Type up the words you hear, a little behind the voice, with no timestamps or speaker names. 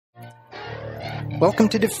Welcome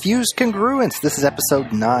to Diffused Congruence. This is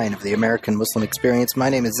episode 9 of the American Muslim Experience. My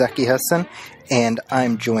name is Zaki, Hasan, and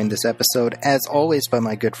I'm joined this episode, as always, by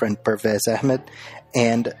my good friend Parvez, Ahmed.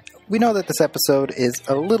 And we know that this episode is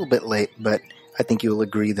a little bit late, but I think you'll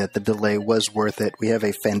agree that the delay was worth it. We have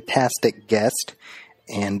a fantastic guest,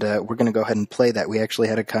 and we're going to go ahead and play that. We actually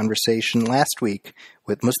had a conversation last week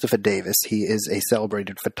with Mustafa Davis. He is a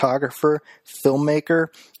celebrated photographer, filmmaker.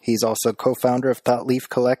 He's also co-founder of Thought Leaf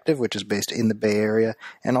Collective, which is based in the Bay Area,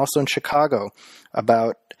 and also in Chicago,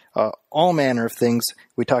 about all manner of things.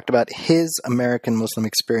 We talked about his American Muslim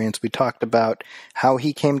experience. We talked about how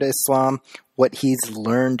he came to Islam, what he's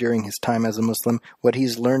learned during his time as a Muslim, what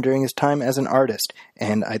he's learned during his time as an artist.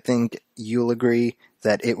 And I think you'll agree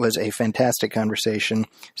that it was a fantastic conversation.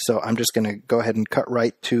 So I'm just going to go ahead and cut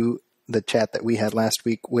right to the chat that we had last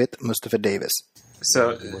week with Mustafa Davis.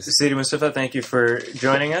 So, Sidi Mustafa, thank you for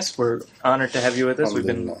joining us. We're honored to have you with us. We've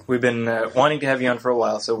been wanting to have you on for a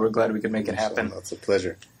while, so we're glad we could make it happen. It's a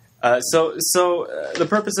pleasure. So the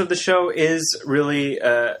purpose of the show is really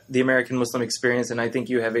the American Muslim experience, and I think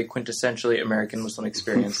you have a quintessentially American Muslim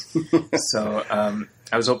experience. So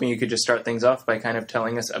I was hoping you could just start things off by kind of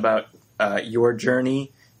telling us about your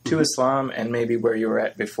journey to Islam and maybe where you were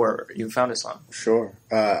at before you found Islam. Sure.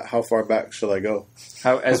 How far back shall I go?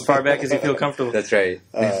 As far back as you feel comfortable. That's right.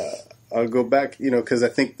 I'll go back, because I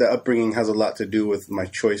think the upbringing has a lot to do with my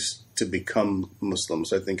choice to become Muslim.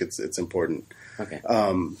 So I think it's important. Okay.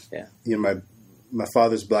 My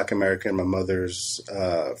father's Black American, my mother's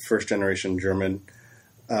first generation German,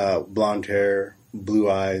 blonde hair, blue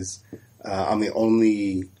eyes. I'm the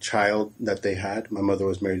only child that they had. My mother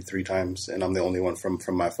was married 3 times, and I'm the only one from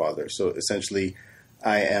my father. So essentially,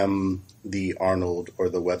 I am the Arnold or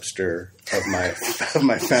the Webster of my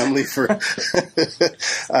family. For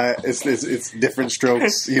it's different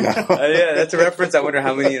strokes, Yeah, that's a reference. I wonder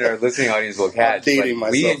how many in our listening audience will catch. Dating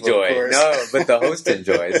myself, we enjoy. Of course. No, but the host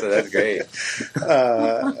enjoys, so that's great.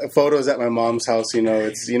 Photos at my mom's house,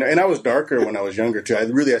 it's and I was darker when I was younger too. I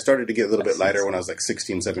started to get a little bit lighter when I was like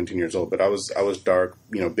 16, 17 years old, but I was dark,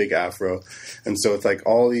 big afro, and so it's like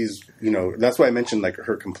all these, that's why I mentioned like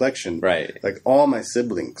her complexion, right? Like all my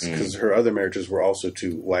siblings, because her other marriages were also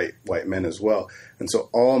to white men as well, and so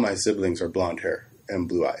all my siblings are blonde hair and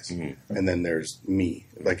blue eyes, and then there's me,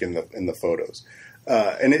 like in the photos,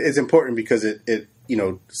 and it's important because it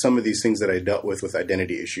some of these things that I dealt with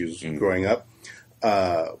identity issues growing up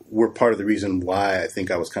were part of the reason why I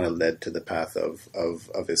think I was kind of led to the path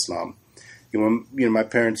of Islam. My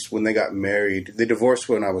parents, when they got married, they divorced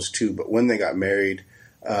when I was 2, but when they got married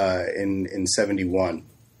in 71,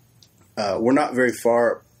 we're not very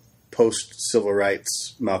far post civil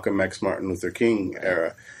rights, Malcolm X, Martin Luther King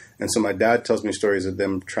era. And so my dad tells me stories of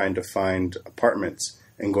them trying to find apartments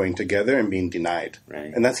and going together and being denied.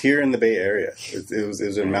 Right. And that's here in the Bay Area. It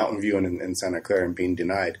was in Mountain View and in Santa Clara and being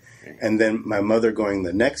denied. Right. And then my mother going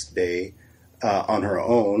the next day on her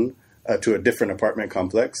own to a different apartment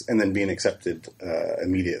complex and then being accepted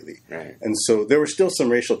immediately. Right. And so there was still some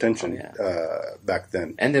racial tension back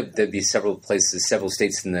then. And there'd be several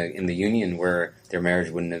states in the Union where their marriage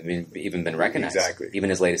wouldn't have even been recognized. Exactly.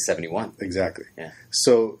 Even as late as 71. Exactly. Yeah.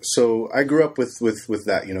 So I grew up with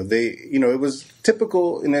that. It was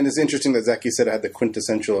typical, and then it's interesting that Zaki said I had the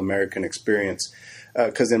quintessential American experience,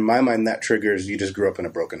 because in my mind that triggers you just grew up in a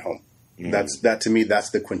broken home. That to me,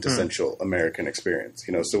 that's the quintessential American experience.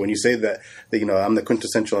 So when you say that I'm the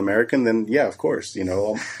quintessential American, then yeah, of course. A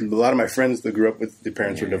lot of my friends that grew up with their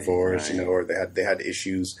parents were divorced, right. Or they had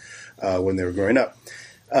issues when they were growing up.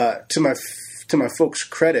 To my folks'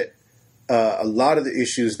 credit, a lot of the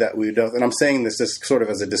issues that we dealt, and I'm saying this just sort of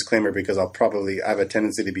as a disclaimer because I have a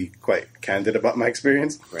tendency to be quite candid about my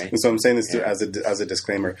experience, right. And so I'm saying this as a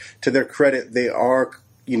disclaimer. To their credit, they are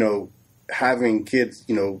having kids,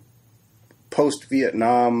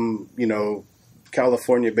 post-Vietnam,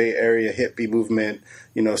 California Bay Area hippie movement,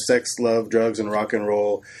 sex, love, drugs, and rock and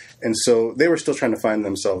roll. And so they were still trying to find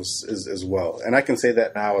themselves as well. And I can say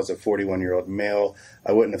that now as a 41-year-old male.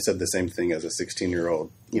 I wouldn't have said the same thing as a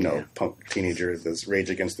 16-year-old, punk teenager that's Rage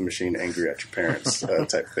Against the Machine, angry at your parents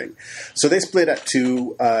type thing. So they split at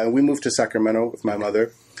 2. We moved to Sacramento with my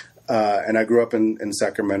mother. And I grew up in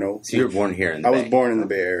Sacramento. So you were born here in the Bay? Bay? I was born in the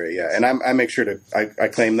Bay Area, yeah. And I make sure I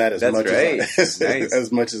claim that as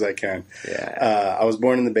much as I can. Yeah. I was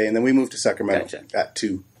born in the Bay, and then we moved to Sacramento at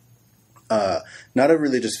 2. Not a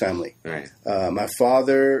religious family. Right. My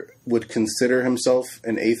father would consider himself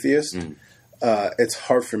an atheist. It's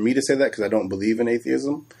hard for me to say that because I don't believe in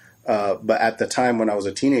atheism. But at the time when I was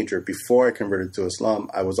a teenager, before I converted to Islam,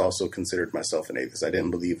 I was also considered myself an atheist. I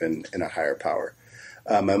didn't believe in a higher power.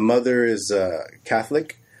 My mother is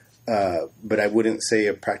Catholic, but I wouldn't say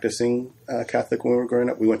a practicing Catholic when we were growing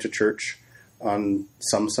up. We went to church on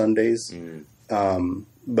some Sundays,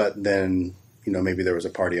 but then, maybe there was a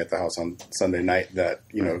party at the house on Sunday night that,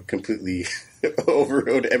 completely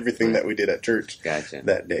overrode everything that we did at church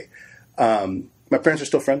that day. My parents are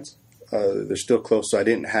still friends. They're still close, so I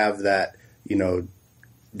didn't have that,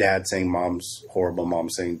 dad saying mom's horrible, mom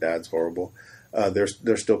saying dad's horrible.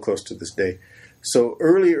 They're still close to this day. So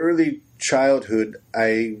early childhood,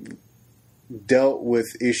 I dealt with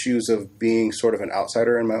issues of being sort of an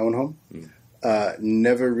outsider in my own home.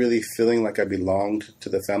 Never really feeling like I belonged to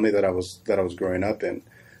the family that I was growing up in.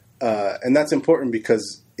 And that's important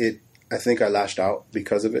because I think I lashed out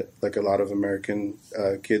because of it, like a lot of American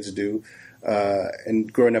kids do.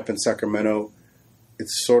 And growing up in Sacramento,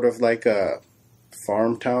 it's sort of like a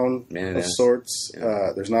farm town of sorts.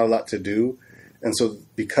 Yeah. There's not a lot to do. And so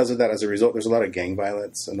because of that, as a result, there's a lot of gang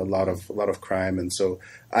violence and a lot of crime. And so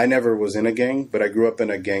I never was in a gang, but I grew up in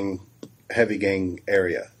a heavy gang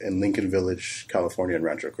area in Lincoln Village, California, and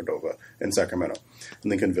Rancho Cordova in Sacramento,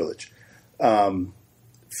 Lincoln Village. All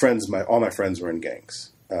my friends were in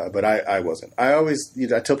gangs, but I wasn't.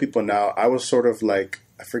 I tell people now, I was sort of like,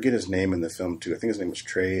 I forget his name in the film too. I think his name was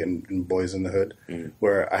Trey in Boys in the Hood,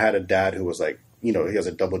 where I had a dad who was like, he has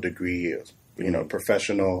a double degree,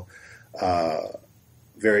 professional,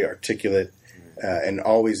 very articulate, and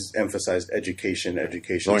always emphasized education.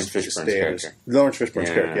 Lawrence Fishburne's character. Lawrence Fishburne's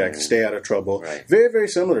character, yeah, stay out of trouble. Right. Very, very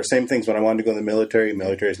similar. Same things when I wanted to go in the military.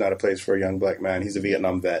 Military is not a place for a young black man. He's a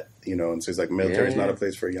Vietnam vet, and so he's like, military is not a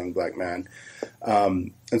place for a young black man.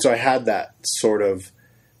 And so I had that sort of,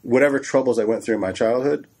 whatever troubles I went through in my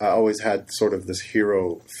childhood, I always had sort of this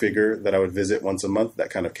hero figure that I would visit once a month that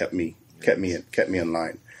kind of kept me in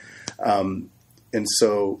line. And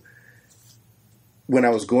so when I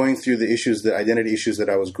was going through the identity issues that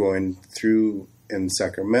I was going through in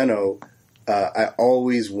Sacramento, I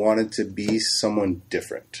always wanted to be someone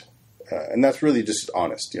different. And that's really just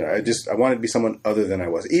honest. I wanted to be someone other than I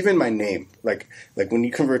was. Even my name, like when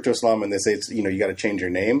you convert to Islam and they say, you got to change your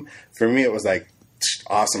name. For me, it was like,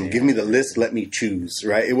 awesome. Give me the list. Let me choose.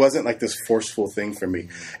 Right. It wasn't like this forceful thing for me.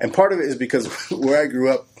 And part of it is because where I grew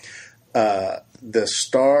up, the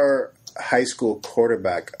star high school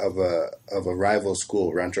quarterback of a rival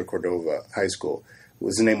school, Rancho Cordova High School,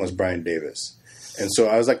 his name was Brian Davis. And so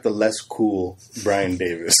I was like the less cool Brian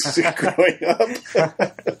Davis growing up.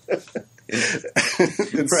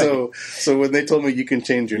 And so when they told me you can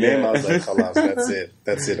change your name, I was like, "Halas,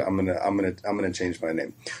 that's it. I'm gonna change my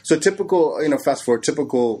name." So typical, fast forward,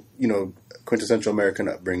 typical, quintessential American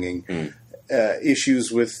upbringing,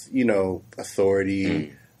 issues with,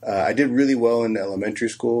 authority. I did really well in elementary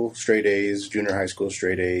school, straight A's, junior high school,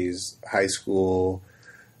 straight A's, high school,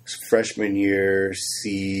 freshman year,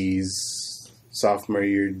 C's, sophomore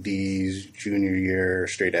year, D's, junior year,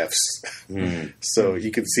 straight F's. So you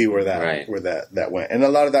could see where that went. And a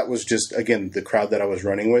lot of that was just, again, the crowd that I was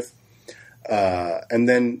running with. And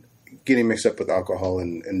then getting mixed up with alcohol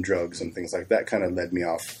and drugs and things like that kind of led me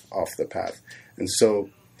off the path. And so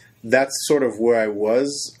that's sort of where I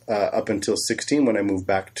was up until 16 when I moved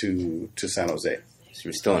back to San Jose. So you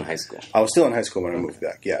were still in high school? I was still in high school when I moved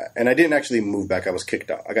back, yeah. And I didn't actually move back. I was kicked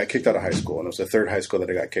out. I got kicked out of high school, and it was the third high school that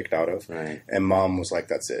I got kicked out of. Right. And Mom was like,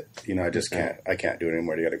 that's it. I just can't do it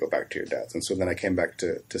anymore. You got to go back to your dad's. And so then I came back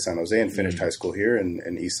to San Jose and finished high school here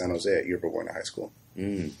in East San Jose at Yerba Buena High School.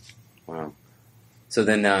 Wow. So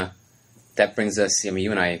then that brings us,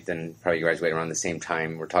 you and I then probably graduated around the same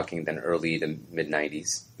time. We're talking then early to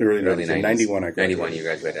mid-90s. Early 90s. 91 I graduated. 91 you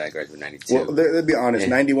graduated. I graduated in 92. Well, to be honest,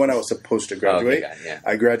 91 I was supposed to graduate. Oh, okay,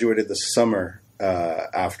 I graduated the summer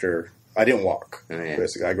after. I didn't walk,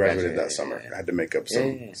 basically. I graduated that summer. I had to make up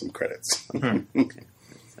some credits. Okay.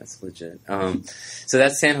 That's legit. So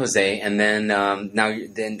that's San Jose. And then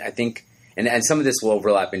then I think, and some of this will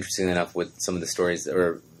overlap, interestingly enough, with some of the stories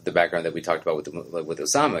or the background that we talked about with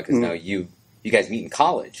Osama, because now you guys meet in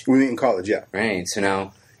college. We meet in college, yeah. Right. So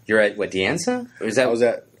now you're at what, De Anza? Or is that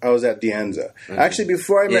I was at De Anza. Okay. Actually,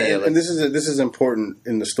 before I met, and this is important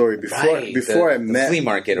in the story. Before I met the flea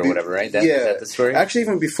market or whatever, right? Is that the story? Actually,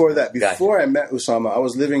 even before that, before I met Osama, I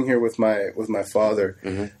was living here with my father,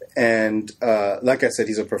 and like I said,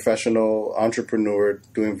 he's a professional entrepreneur,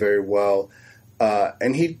 doing very well,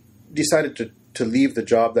 and he decided to leave the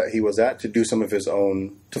job that he was at to do some of his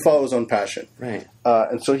own, to follow his own passion. Right.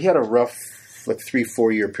 And so he had a rough,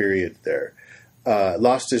 3-4 year period there.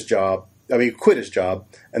 Lost his job. Quit his job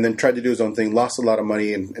and then tried to do his own thing. Lost a lot of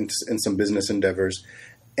money in some business endeavors.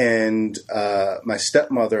 And my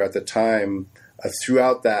stepmother at the time,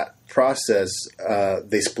 throughout that process,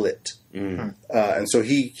 they split. And so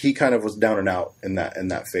he kind of was down and out in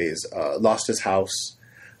that phase. Lost his house.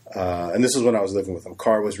 And this is when I was living with him.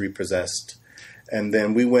 Car was repossessed. And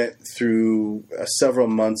then we went through several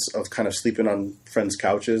months of kind of sleeping on friends'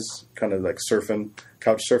 couches, kind of like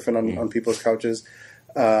couch surfing on people's couches.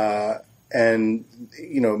 And,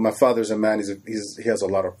 my father's a man, he has a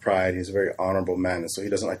lot of pride. He's a very honorable man. And so he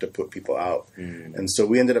doesn't like to put people out. And so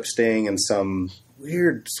we ended up staying in some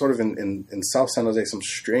weird sort of in South San Jose, some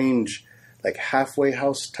strange, like halfway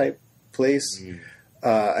house type place.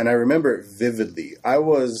 And I remember it vividly. I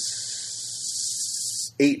was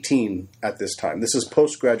 18 at this time. This is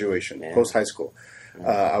post-graduation, post-high school.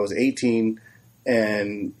 I was 18,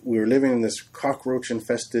 and we were living in this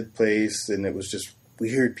cockroach-infested place, and it was just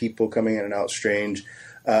weird people coming in and out, strange.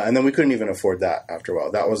 And then we couldn't even afford that after a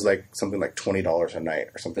while. That was like something like $20 a night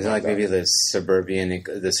or something. Is it like that. Maybe the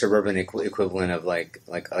suburban equivalent of like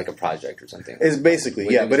a project or something? It's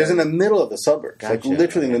basically, but it's in the middle of the suburbs. Gotcha. Like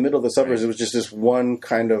literally in the middle of the suburbs. It was just this one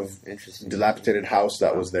kind of dilapidated house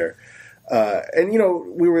that was there. And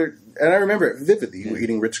I remember it vividly. We were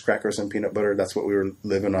eating Ritz crackers and peanut butter. That's what we were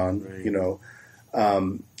living on,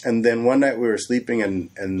 And then one night we were sleeping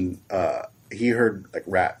and he heard like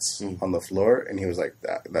rats on the floor, and he was like,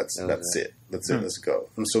 that's it. Let's go.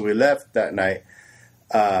 And so we left that night,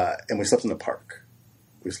 and we slept in the park.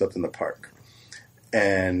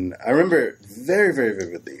 And I remember it very, very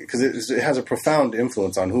vividly because it has a profound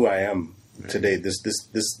influence on who I am today. This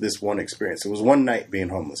one experience. It was one night being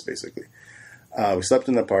homeless, basically. We slept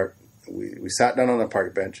in the park. We sat down on the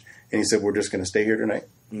park bench, and he said, "We're just going to stay here tonight.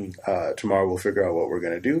 Tomorrow we'll figure out what we're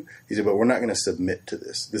going to do." He said, "But we're not going to submit to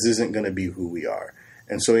this. This isn't going to be who we are."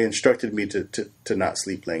 And so he instructed me to not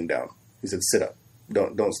sleep laying down. He said, "Sit up.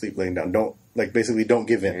 Don't sleep laying down. Don't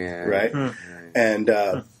give in." Right? And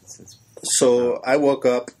so I woke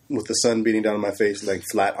up with the sun beating down on my face, like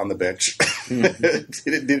flat on the bench,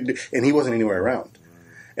 and he wasn't anywhere around.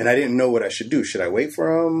 And I didn't know what I should do. Should I wait for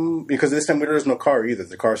him? Because this time there was no car either.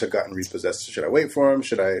 The cars had gotten repossessed. Should I wait for him?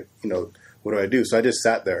 Should I, what do I do? So I just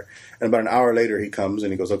sat there. And about an hour later, he comes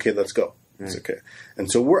and he goes, "Okay, let's go." It's okay. And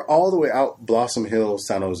so we're all the way out Blossom Hill,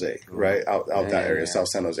 San Jose, right? Out that area, South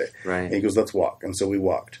San Jose. Right. And he goes, "Let's walk." And so we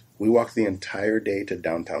walked. We walked the entire day to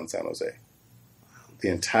downtown San Jose. The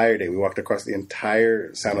entire day. We walked across the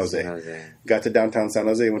entire San Jose. Got to downtown San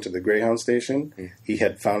Jose, went to the Greyhound station. He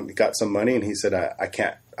had got some money, and he said, I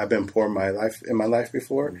can't. I've been poor in my life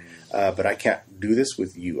before, but I can't do this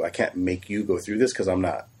with you. I can't make you go through this because I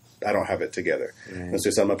don't have it together. And so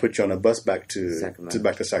he said, "I'm going to put you on a bus back to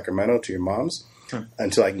Sacramento to your mom's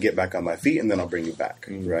until I can get back on my feet, and then I'll bring you back."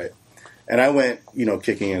 Right. And I went,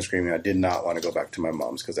 kicking and screaming. I did not want to go back to my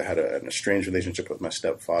mom's because I had an estranged relationship with my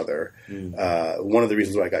stepfather. One of the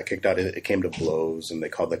reasons why I got kicked out, it came to blows, and they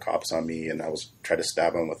called the cops on me, and I was trying to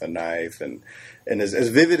stab him with a knife. And as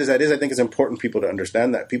vivid as that is, I think it's important people to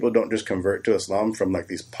understand that people don't just convert to Islam from like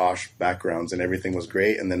these posh backgrounds and everything was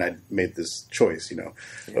great, and then I made this choice.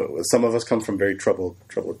 Some of us come from very troubled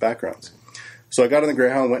backgrounds. So I got on the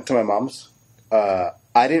Greyhound, went to my mom's.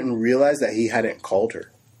 I didn't realize that he hadn't called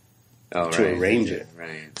her. To arrange it.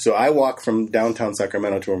 Right. So I walk from downtown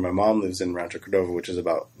Sacramento to where my mom lives in Rancho Cordova, which is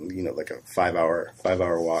about, like a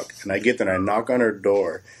 5-hour walk. And I get there and I knock on her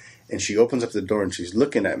door, and she opens up the door and she's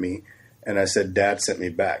looking at me. And I said, "Dad sent me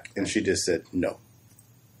back." And she just said, "No."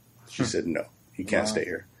 She said, "No, you can't stay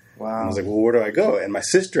here." Wow. And I was like, "Well, where do I go?" And my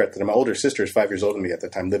sister my older sister is 5 years older than me at the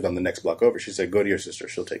time, lived on the next block over. She said, "Go to your sister.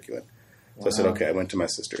 She'll take you in." So I said, "Okay." I went to my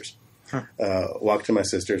sister's. Walked to my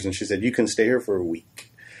sister's, and she said, "You can stay here for a week."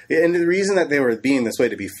 And the reason that they were being this way,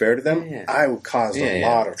 to be fair to them, I caused a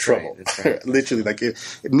lot of trouble. Right. Literally, like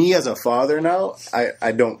me as a father now,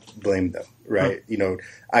 I don't blame them, right?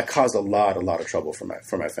 I caused a lot of trouble for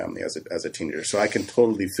my family as a teenager. So I can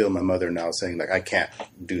totally feel my mother now saying like, "I can't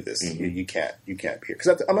do this. You can't be here,"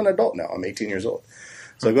 because I'm an adult now. I'm 18 years old.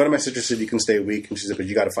 So I go to my sister, said, "You can stay a week," and she said, "But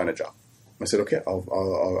you got to find a job." I said, "Okay,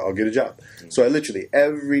 I'll get a job." So I literally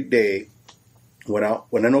every day went out,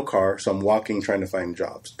 went in no car, so I'm walking trying to find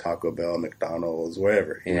jobs, Taco Bell, McDonald's,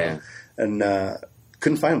 wherever, you know, and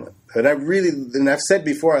couldn't find one. But and I've said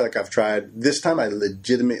before, like I've tried. This time I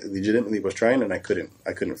legitimately was trying, and I couldn't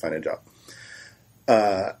find a job.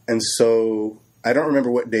 And so I don't remember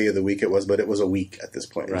what day of the week it was, but it was a week at this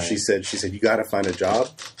point. Right. And she said, "You got to find a job.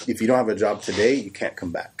 If you don't have a job today, you can't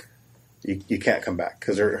come back. You can't come back,"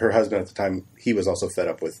 because her husband at the time, he was also fed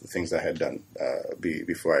up with the things I had done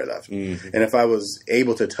before I left. Mm-hmm. And if I was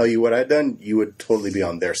able to tell you what I'd done, you would totally be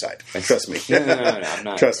on their side. And trust me. No, I'm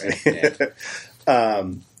not. Trust me. Yeah.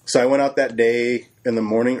 So I went out that day in the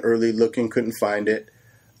morning early looking, couldn't find it.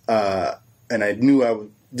 And I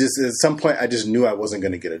knew just at some point, I just knew I wasn't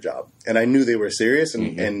going to get a job, and I knew they were serious.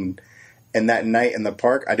 And that night in the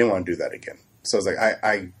park, I didn't want to do that again. So I was like,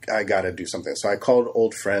 I got to do something. So I called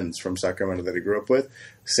old friends from Sacramento that I grew up with.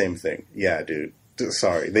 Same thing. Yeah, dude.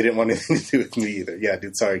 Sorry, they didn't want anything to do with me either. Yeah,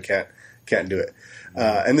 dude. Sorry, can't do it.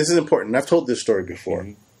 And this is important. I've told this story before.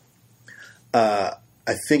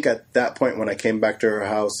 I think at that point when I came back to her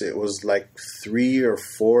house, it was like 3 or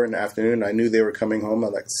 4 in the afternoon. I knew they were coming home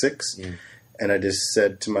at like 6. And I just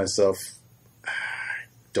said to myself, I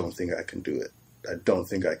don't think I can do it. I don't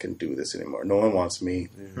think I can do this anymore. No one wants me.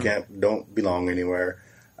 Don't belong anywhere.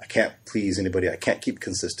 I can't please anybody. I can't keep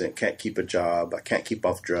consistent. Can't keep a job. I can't keep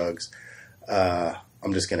off drugs.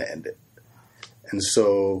 I'm just going to end it. And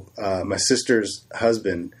so my sister's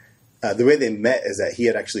husband, the way they met is that he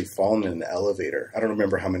had actually fallen in an elevator. I don't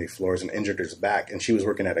remember how many floors, and injured his back. And she was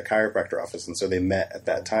working at a chiropractor office, and so they met at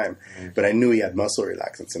that time. But I knew he had muscle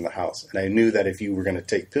relaxants in the house. And I knew that if you were going to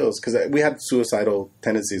take pills, because we had suicidal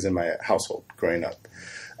tendencies in my household growing up.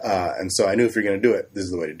 And so I knew if you're going to do it, this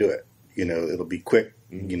is the way to do it. You know, it'll be quick.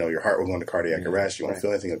 You know, your heart will go into cardiac arrest. You won't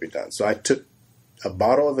feel anything. It'll be done. So I took a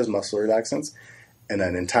bottle of his muscle relaxants and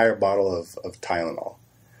an entire bottle of Tylenol.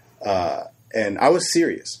 And I was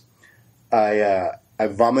serious. I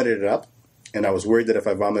vomited it up, and I was worried that if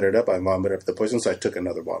I vomited it up, I vomited up the poison, so I took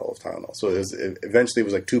another bottle of Tylenol. So eventually it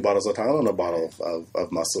was like 2 bottles of Tylenol and a bottle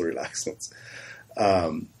of muscle relaxants.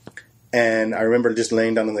 And I remember just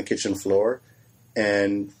laying down on the kitchen floor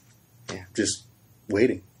and just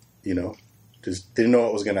waiting, you know. Just didn't know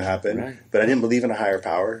what was going to happen, but I didn't believe in a higher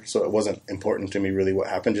power, so it wasn't important to me really what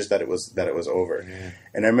happened, just that it was over.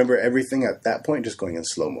 And I remember everything at that point just going in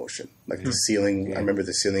slow motion. Like the ceiling, I remember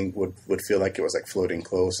the ceiling would feel like it was like floating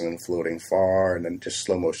close and then floating far, and then just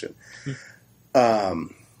slow motion.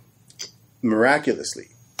 Miraculously,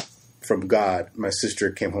 from God, my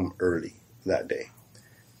sister came home early that day.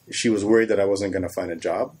 She was worried that I wasn't going to find a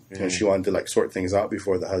job, and she wanted to like sort things out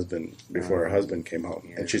before her husband came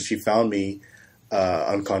home. And she found me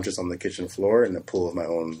unconscious on the kitchen floor in a pool of my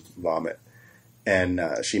own vomit. And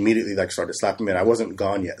she immediately like started slapping me, and I wasn't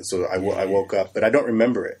gone yet. So I woke up, but I don't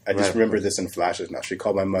remember it. I just remember this in flashes now. She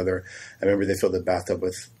called my mother. I remember they filled the bathtub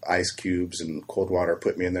with ice cubes and cold water,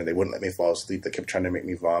 put me in there. They wouldn't let me fall asleep. They kept trying to make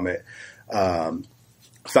me vomit.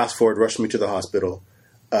 Fast forward, rushed me to the hospital.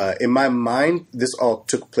 In my mind, this all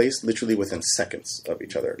took place literally within seconds of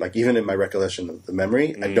each other. Like even in my recollection of the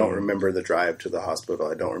memory, I don't remember the drive to the hospital.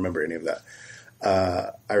 I don't remember any of that.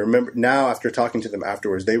 I remember now, after talking to them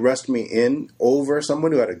afterwards, they rushed me in over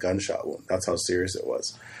someone who had a gunshot wound. That's how serious it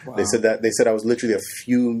was. Wow. They said I was literally a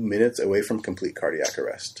few minutes away from complete cardiac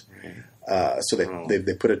arrest. So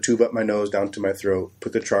they put a tube up my nose, down to my throat,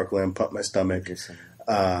 put the charcoal in, pumped my stomach.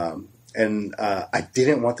 And I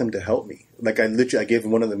didn't want them to help me. Like I gave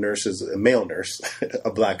one of the nurses, a male nurse, a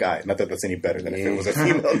black eye. Not that that's any better than if it was a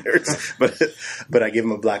female nurse, but I gave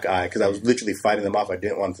him a black eye because I was literally fighting them off. I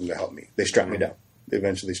didn't want them to help me. They strapped me down. They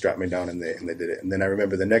eventually strapped me down, and they did it. And then I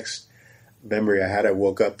remember the next memory I had. I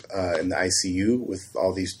woke up in the ICU with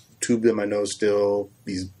all these tubes in my nose, still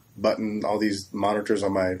all these monitors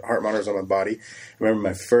on my heart monitors on my body. I remember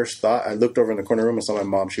my first thought. I looked over in the corner room and saw my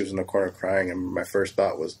mom. She was in the corner crying, and my first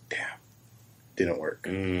thought was, "Damn. Didn't work."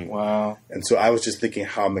 Wow. And so I was just thinking,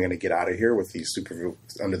 how am I going to get out of here with these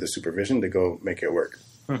under the supervision to go make it work?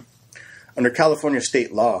 Under California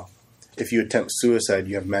state law, if you attempt suicide,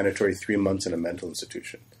 you have mandatory 3 months in a mental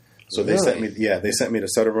institution. So they sent me to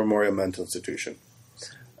Sutter Memorial Mental Institution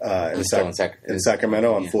in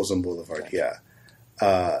Sacramento on Folsom Boulevard.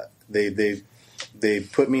 They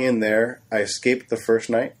put me in there. I escaped the first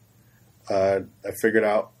night. I figured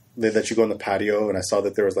out they let you go in the patio, and I saw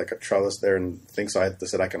that there was like a trellis there and things. So I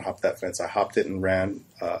said I can hop that fence. I hopped it and ran.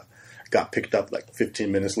 Got picked up like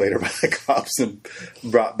 15 minutes later by the cops and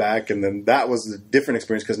brought back. And then that was a different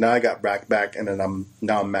experience because now I got back, and then I'm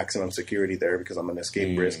maximum security there because I'm an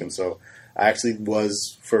escape risk. And so I actually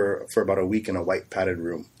was for about a week in a white padded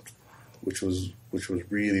room, which was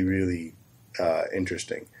really, really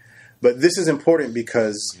interesting. But this is important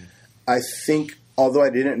because I think, although I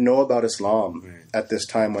didn't know about Islam at this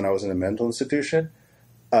time when I was in a mental institution,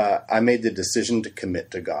 I made the decision to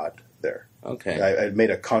commit to God there. Okay. I made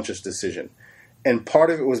a conscious decision. And part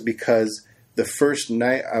of it was because the first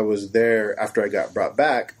night I was there after I got brought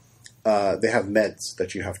back, they have meds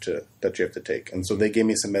that you have to take. And so they gave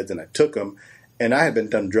me some meds and I took them. And I had been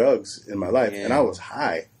done drugs in my life and I was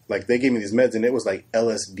high. Like they gave me these meds and it was like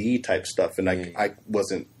LSD type stuff. And I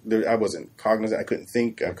wasn't cognizant. I couldn't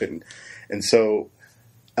think. And so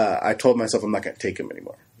I told myself I'm not going to take them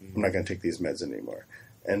anymore. I'm not going to take these meds anymore.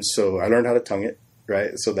 And so I learned how to tongue it,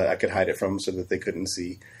 right? So that I could hide it from them so that they couldn't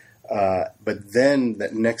see. But then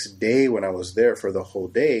that next day when I was there for the whole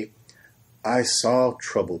day, I saw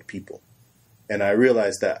troubled people. And I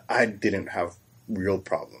realized that I didn't have real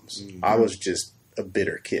problems. Mm-hmm. I was just a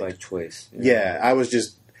bitter kid. By choice. Yeah, I was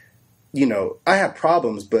just, I had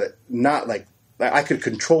problems, but not like I could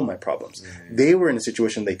control my problems. Mm-hmm. They were in a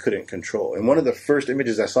situation they couldn't control. And one of the first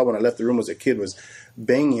images I saw when I left the room as a kid was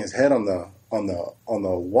banging his head on the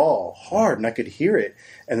wall hard, and I could hear it.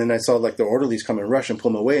 And then I saw like the orderlies come and rush and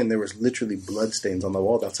pull him away, and there was literally blood stains on the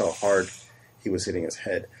wall. That's how hard he was hitting his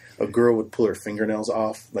head. A girl would pull her fingernails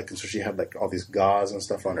off, and so she had like all these gauze and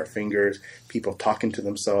stuff on her fingers. People talking to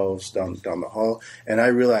themselves down the hall, and I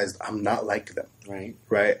realized I'm not like them.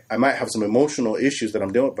 Right. I might have some emotional issues that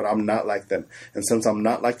I'm dealing with, but I'm not like them. And since I'm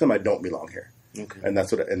not like them, I don't belong here. Okay. And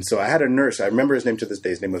that's what. And so I had a nurse. I remember his name to this day.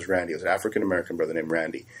 His name was Randy. He was an African American brother named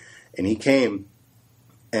Randy, and he came,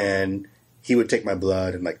 and he would take my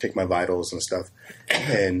blood and like take my vitals and stuff.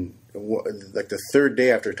 And like the third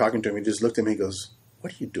day after talking to him, he just looked at me. He goes,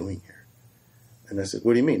 "What are you doing here?" And I said,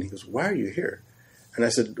 "What do you mean?" He goes, "Why are you here?" And I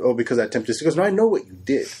said, "Oh, because I attempted." He goes, "No, I know what you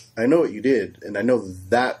did. I know what you did, and I know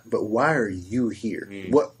that. But why are you here?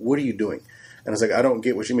 What are you doing?" And I was like, "I don't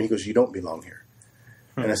get what you mean." He goes, "You don't belong here."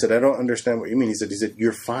 And I said, "I don't understand what you mean." He said,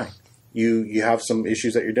 "You're fine. You have some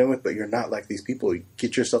issues that you're dealing with, but you're not like these people. You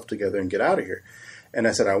get yourself together and get out of here." And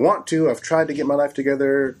I said, "I want to. I've tried to get my life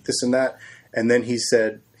together, this and that." And then he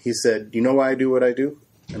said, "You know why I do what I do?"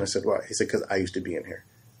 And I said, "Why?" He said, "Because I used to be in here."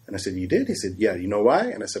 And I said, "You did?" He said, "Yeah." "You know why?"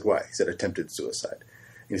 And I said, "Why?" He said, "Attempted suicide."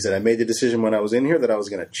 And he said, "I made the decision when I was in here that I was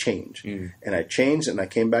going to change." And I changed, and I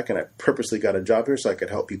came back, and I purposely got a job here so I could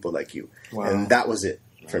help people like you. Wow. And that was it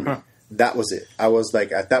for me. That was it. I was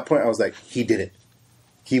like, at that point, I was like, he did it.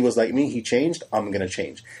 He was like me. He changed. I'm going to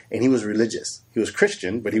change. And he was religious. He was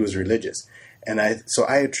Christian, but he was religious. And so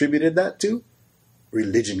I attributed that to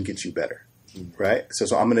religion gets you better. Right?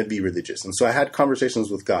 So I'm going to be religious. And so I had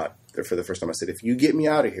conversations with God for the first time. I said, if you get me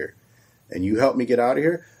out of here and you help me get out of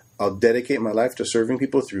here, I'll dedicate my life to serving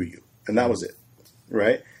people through you. And that was it.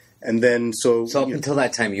 Right? And then so up until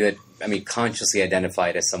that time, you had, consciously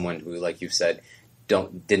identified as someone who, like you've said,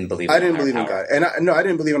 didn't believe in I didn't believe in God. And I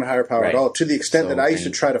didn't believe in a higher power at all, to the extent that I used to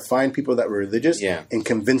try to find people that were religious and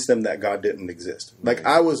convince them that God didn't exist. Like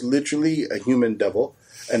I was literally a human devil.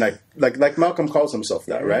 And I like Malcolm calls himself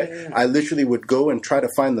that, right? Yeah. I literally would go and try to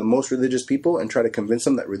find the most religious people and try to convince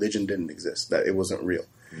them that religion didn't exist, that it wasn't real.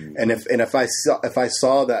 And if I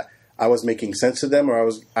saw that I was making sense to them, or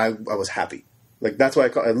I was happy. Like that's why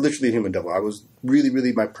I literally a human devil. I was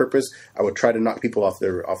really my purpose. I would try to knock people off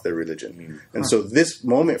their religion. And so this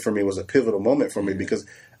moment for me was a pivotal moment for me because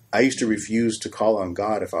I used to refuse to call on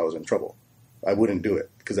God if I was in trouble. I wouldn't do it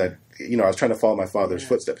because I was trying to follow my father's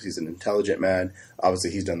footsteps. He's an intelligent man.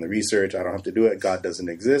 Obviously, he's done the research. I don't have to do it. God doesn't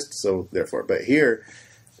exist. So therefore, but here,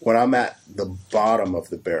 when I'm at the bottom of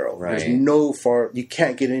the barrel, there's you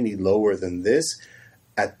can't get any lower than this.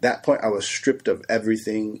 At that point, I was stripped of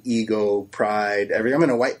everything, ego, pride, everything. I'm in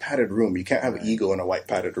a white padded room. You can't have ego in a white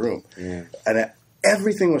padded room. Yeah. And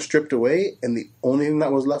everything was stripped away. And the only thing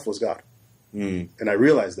that was left was God. And I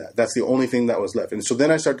realized that. That's the only thing that was left. And so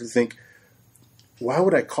then I started to think, why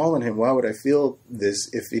would I call on him? Why would I feel this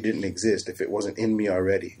if he didn't exist, if it wasn't in me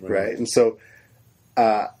already, right? And so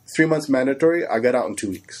 3 months mandatory, I got out in 2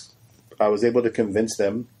 weeks. I was able to convince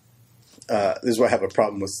them. This is why I have a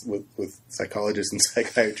problem with psychologists and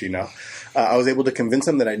psychiatry now. I was able to convince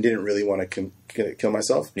them that I didn't really want to kill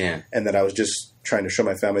myself, and that I was just trying to show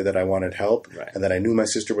my family that I wanted help, and that I knew my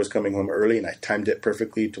sister was coming home early, and I timed it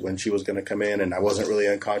perfectly to when she was going to come in, and I wasn't really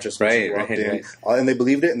unconscious when she walked in. And they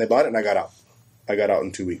believed it, and they bought it, and I got out. I got out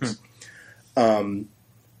in 2 weeks. And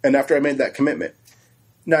after I made that commitment,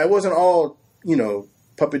 now it wasn't all,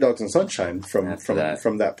 puppy dogs and sunshine from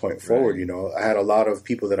that point forward. I had a lot of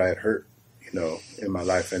people that I had hurt, in my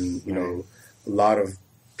life, and, a lot of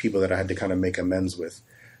people that I had to kind of make amends with.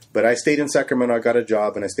 But I stayed in Sacramento. I got a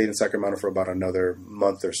job, and I stayed in Sacramento for about another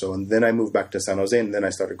month or so. And then I moved back to San Jose, and then I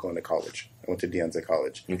started going to college. I went to De Anza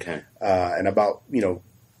College. Okay. And about,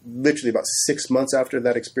 literally about 6 months after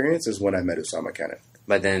that experience is when I met Usama Cannon.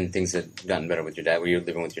 But then things had gotten better with your dad. Were you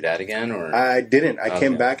living with your dad again, or I didn't? I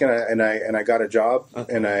came back and I got a job,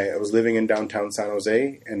 and I was living in downtown San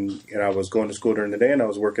Jose, and I was going to school during the day, and I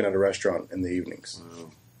was working at a restaurant in the evenings. Oh,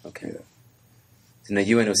 okay. Yeah. So now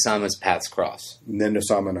you and Osama's paths cross. And then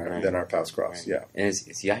Osama and then our paths cross. Yeah. And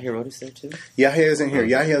is Yahya Rodas there too? Yahya isn't here.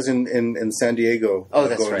 Yahya's in San Diego. Oh,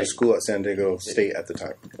 that's going to school at San Diego State at the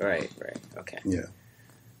time. Right. Okay. Yeah.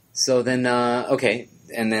 So then,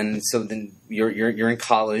 and then you're in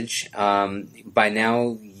college. By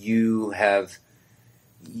now, you have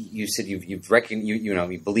you said you've reckoned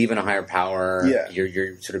you believe in a higher power. Yeah.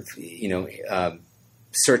 You're sort of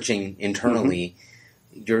searching internally.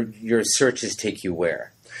 Your searches take you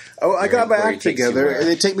where? Oh, I got my act together, and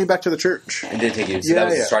they take me back to the church. And did take you. So that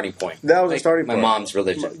was the starting point. That was the starting point. My mom's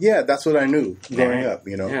religion. Yeah, that's what I knew growing up.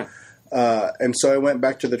 Yeah. And so I went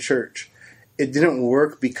back to the church. It didn't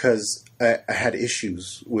work because I had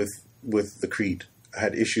issues with the creed. I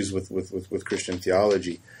had issues with Christian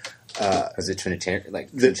theology. Was it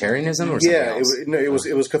Trinitarianism or something else?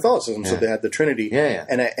 It was Catholicism. So they had the Trinity. Yeah.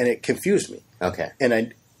 And it confused me. Okay.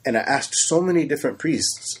 And I asked so many different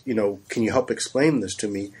priests, can you help explain this to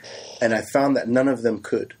me? And I found that none of them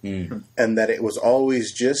could. Mm-hmm. And that it was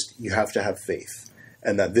always just, you have to have faith.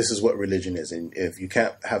 And that this is what religion is. And if you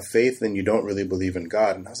can't have faith, then you don't really believe in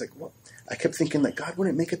God. And I was like, well, I kept thinking that God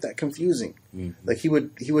wouldn't make it that confusing. Mm-hmm. Like he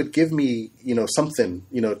would give me, something,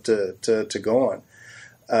 to go on.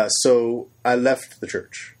 So I left the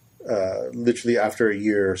church, literally after a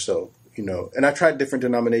year or so. And I tried different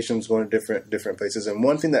denominations, going to different places. And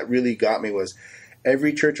one thing that really got me was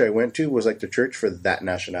every church I went to was like the church for that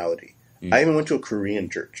nationality. Mm. I even went to a Korean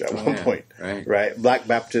church at one point, right? Black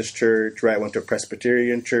Baptist church, right? I went to a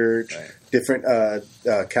Presbyterian church, different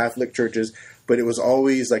Catholic churches. But it was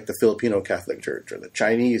always like the Filipino Catholic church or the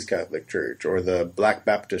Chinese Catholic church or the Black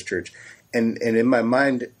Baptist church. And in my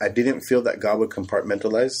mind, I didn't feel that God would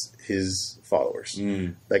compartmentalize his followers.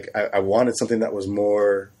 Mm. Like I wanted something that was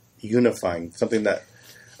more unifying, something that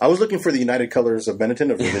I was looking for the united colors of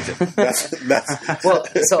Benetton of religion. That's well.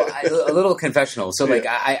 So a little confessional. So like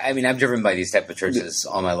I mean I've driven by these type of churches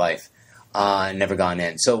all my life, never gone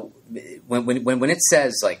in. So when it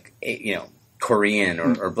says like Korean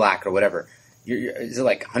or black or whatever, is it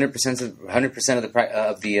like 100% of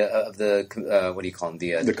the what do you call them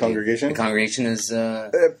the congregation? The congregation is.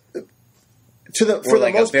 For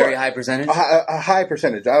the most part, high percentage? A high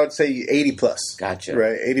percentage. I would say 80 plus. Gotcha.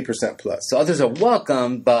 Right? 80% plus. So others are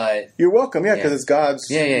welcome, but... You're welcome, because it's God's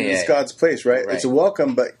it's God's place, right? It's a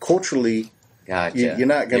welcome, but culturally, gotcha. You're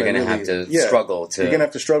not going to really... have to struggle to... You're going to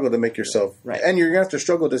have to struggle to make yourself... Right. And you're going to have to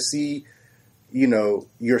struggle to see,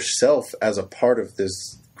 yourself as a part of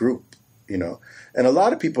this group, And a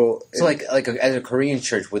lot of people... So like as a Korean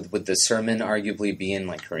church, would the sermon arguably be in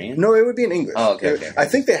like Korean? No, it would be in English. Oh, okay. I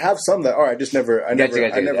think they have some that are. I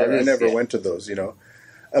never went to those,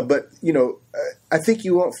 But, I think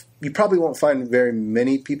you probably won't find very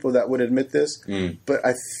many people that would admit this. Mm. But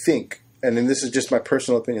I think, and then this is just my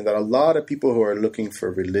personal opinion, that a lot of people who are looking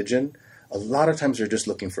for religion, a lot of times they're just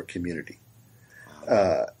looking for community.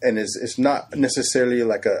 And it's not necessarily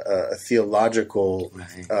like a theological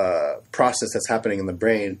process that's happening in the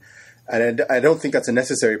brain. And I don't think that's a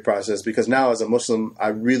necessary process because now as a Muslim, I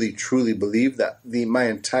really truly believe that my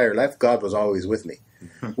entire life, God was always with me,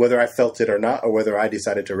 whether I felt it or not, or whether I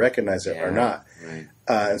decided to recognize it or not. Right.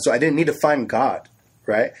 And so I didn't need to find God,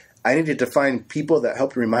 right? I needed to find people that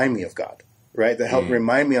helped remind me of God. Right, that help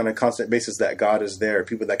remind me on a constant basis that God is there,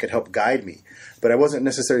 people that could help guide me. But I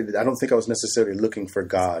don't think I was necessarily looking for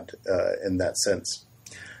God in that sense.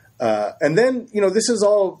 And then, this is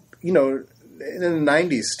all, in the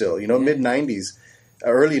 90s still, mid-90s,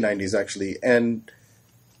 early 90s actually. And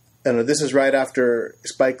this is right after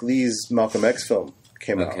Spike Lee's Malcolm X film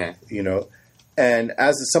came out, And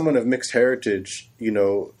as someone of mixed heritage,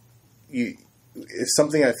 it's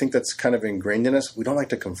something I think that's kind of ingrained in us. We don't like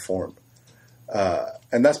to conform.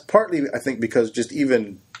 And that's partly, I think, because just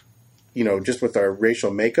even, just with our racial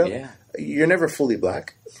makeup, you're never fully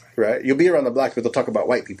black, right? You'll be around the black people, they'll talk about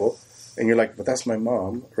white people, and you're like, but that's my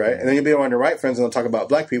mom, right? And then you'll be around your white friends, and they'll talk about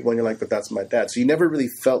black people, and you're like, but that's my dad. So you never really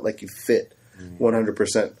felt like you fit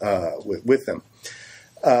 100% with them.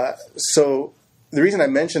 So the reason I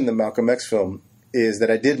mentioned the Malcolm X film is that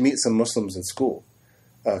I did meet some Muslims in school.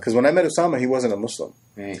 Because when I met Osama, he wasn't a Muslim.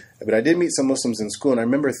 Right. But I did meet some Muslims in school, and I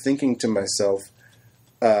remember thinking to myself,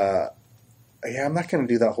 I'm not going to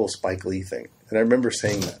do that whole Spike Lee thing. And I remember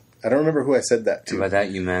saying that. I don't remember who I said that to. By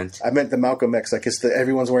that you meant? I meant the Malcolm X. Like,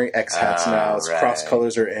 everyone's wearing X hats now. It's cross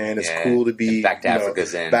colors are in. It's cool to be... And back to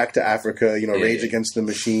Africa's in. Back to Africa, Rage Against the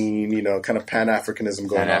Machine, kind of Pan-Africanism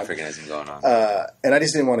going on. And I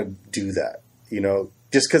just didn't want to do that,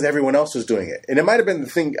 just because everyone else was doing it. And it might have been the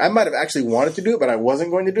thing, I might have actually wanted to do it, but I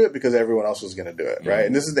wasn't going to do it because everyone else was going to do it, right?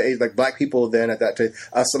 And this is the age, like black people then at that time,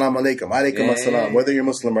 assalamu alaikum, alaikum assalam, whether you're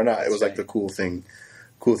Muslim or not, it was like the cool thing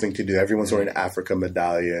to do. Everyone's wearing Africa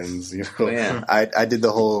medallions, I did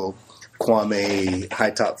the whole Kwame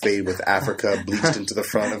high top fade with Africa bleached into the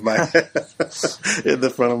front of my fade,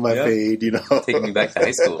 Taking me back to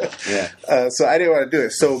high school. So I didn't want to do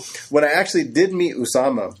it. So when I actually did meet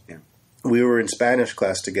Osama, we were in Spanish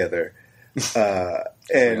class together,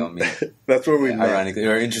 And that's where we met. Ironically,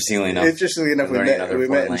 or interestingly enough, we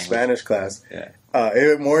met in Spanish class. Yeah.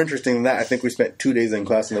 It was more interesting than that. I think we spent 2 days in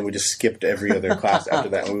class, and then we just skipped every other class after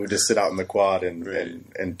that, and we would just sit out in the quad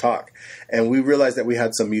and talk. And we realized that we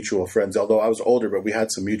had some mutual friends. Although I was older, but we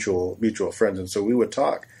had some mutual friends, and so we would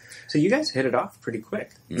talk. So you guys hit it off pretty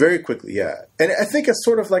quick. Very quickly, yeah. And I think it's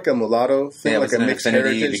sort of like a mulatto thing, like a mixed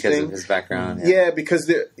heritage because thing. of his background. Yeah, because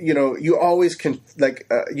you always can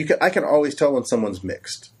I can always tell when someone's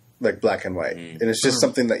mixed, like black and white, and it's just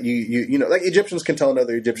something that you know, like Egyptians can tell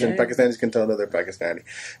another Egyptian, Pakistanis can tell another Pakistani,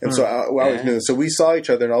 and so I always knew. So we saw each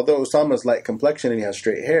other, and although Osama's light complexion and he has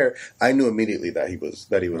straight hair, I knew immediately that he was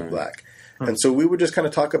black. And so we would just kind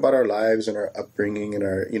of talk about our lives and our upbringing and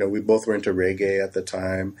our, we both were into reggae at the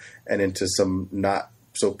time and into some not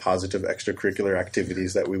so positive extracurricular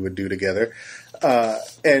activities that we would do together.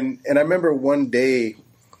 And I remember one day,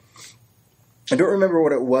 I don't remember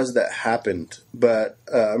what it was that happened, but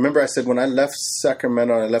I remember I said when I left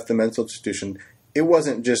Sacramento and I left the mental institution, it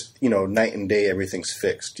wasn't just, night and day, everything's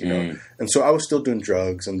fixed, And so I was still doing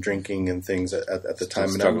drugs and drinking and things at the time.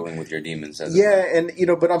 Still struggling with your demons.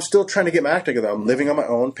 But I'm still trying to get my act together. I'm living on my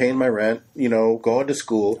own, paying my rent, going to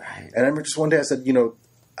school. Right. And I remember just one day I said,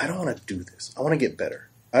 I don't want to do this. I want to get better.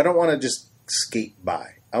 I don't want to just skate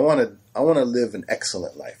by. I want to live an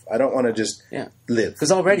excellent life. I don't want to just live.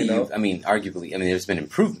 Because already, arguably, there's been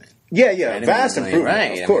improvement. Yeah, right? Vast improvement.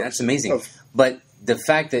 Right. Of course. That's amazing. But the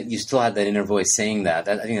fact that you still have that inner voice saying that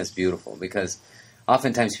I think that's beautiful, because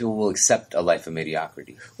oftentimes people will accept a life of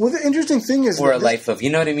mediocrity. Well, the interesting thing is, or a life of,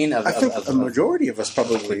 you know what I mean? I think a majority of us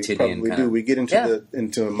probably do. We get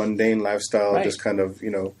into a mundane lifestyle, just kind of,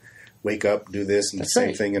 wake up, do this, and the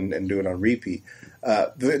same thing, and do it on repeat.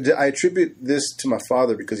 I attribute this to my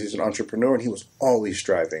father because he's an entrepreneur and he was always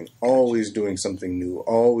striving, always doing something new,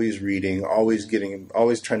 always reading, always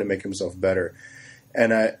trying to make himself better.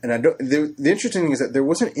 And I don't. The interesting thing is that there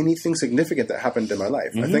wasn't anything significant that happened in my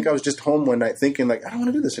life. I think I was just home one night thinking, like, I don't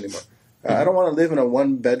want to do this anymore. I don't want to live in a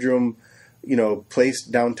 1-bedroom, place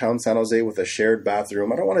downtown San Jose with a shared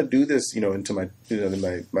bathroom. I don't want to do this, into my,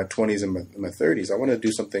 my 20s and my 30s. I want to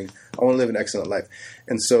do something. I want to live an excellent life.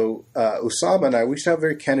 And so Usama and I, we used to have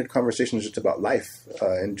very candid conversations just about life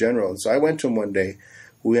in general. And so I went to him one day.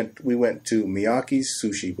 We went to Miyake's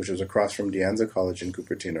Sushi, which was across from De Anza College in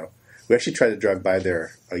Cupertino. We actually tried to drive by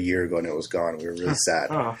there a year ago, and it was gone. We were really sad.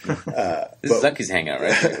 This is Zaki's hangout,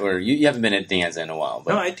 right? Or you haven't been at De Anza in a while.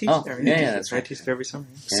 But... No, I teach there. That's right. I teach there every summer.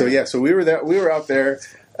 So we were there. We were out there,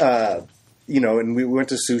 and we went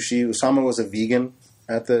to sushi. Usama was a vegan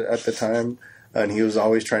at the time, and he was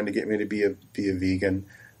always trying to get me to be a vegan.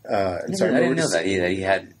 And so I didn't know that he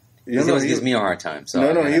had. He always gives me a hard time. So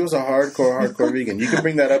he was a hardcore vegan. You can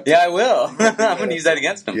bring that up. Yeah, I will. I'm going to use that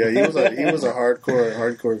against him. Yeah, he was a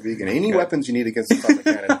hardcore vegan. Any weapons you need against Atomic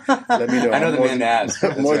Cannon, let me know. I know the man to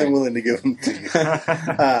ask. More than willing to give them to you.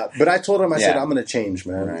 But I told him, I said, I'm going to change,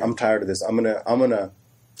 man. Right. I'm tired of this. I'm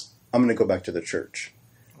gonna go back to the church.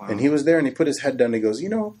 Wow. And he was there, and he put his head down. And he goes,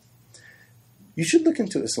 you should look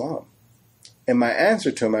into Islam. And my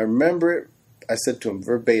answer to him, I remember it. I said to him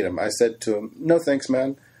verbatim. I said to him, no thanks,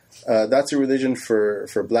 man. That's a religion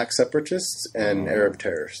for black separatists and Arab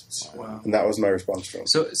terrorists. Wow. And that was my response to him.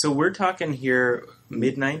 So we're talking here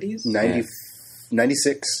mid-90s?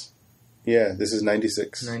 96. Yeah, this is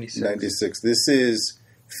 96. 96. This is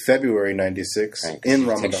February 96 in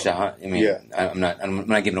Ramadan. Take shot. I'm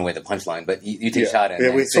not giving away the punchline, but you take shot at it.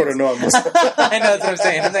 Yeah, we sort of know. I know, that's what I'm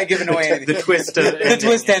saying. I'm not giving away anything. The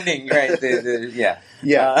twist ending, right.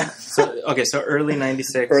 Yeah. So early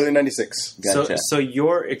 96. Early 96. Gotcha. So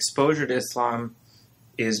your exposure to Islam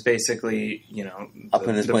is basically, up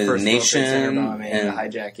in this point, the nation and the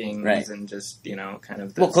hijackings and just, kind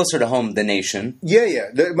of... closer to home, the nation. Yeah.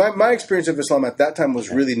 My experience of Islam at that time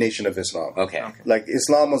was really Nation of Islam. Okay. Like,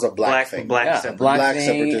 Islam was a black thing. Black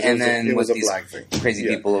separatism. And then it was a black thing. Crazy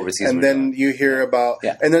people overseas. And then you hear about...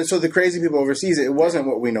 Yeah. And then, so the crazy people overseas, it wasn't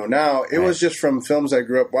what we know now. It was just from films I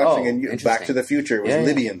grew up watching. And Back to the Future. It was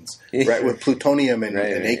Libyans, right? With plutonium and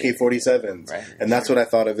AK-47s. Right. And that's what I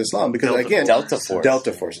thought of Islam. Because,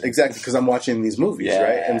 Delta Force, exactly, because I'm watching these movies,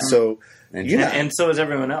 right? And so and so is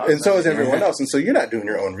everyone else. And so is everyone else. And so you're not doing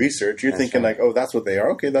your own research. You're thinking like, oh, that's what they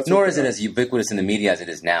are. Okay, that's Nor what is it as ubiquitous in the media as it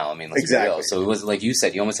is now. Let's be real. So it was like you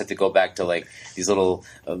said, you almost have to go back to like these little,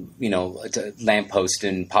 lampposts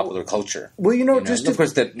in popular culture. Well, of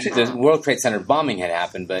course, the World Trade Center bombing had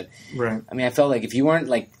happened, but I felt like if you weren't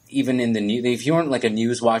like even in the news, if you weren't like a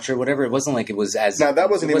news watcher or whatever, it wasn't like it was as. No, that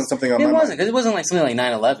wasn't even something on my mind. It wasn't, because it wasn't like something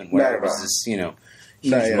like 9/11 where it was this,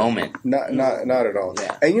 huge moment. Not at all.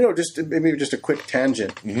 Yeah. And just maybe just a quick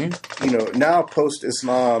tangent. Now post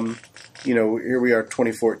Islam, here we are,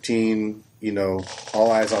 2014.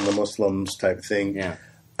 All eyes on the Muslims type thing. Yeah.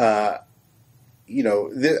 I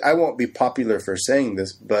won't be popular for saying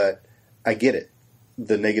this, but I get it.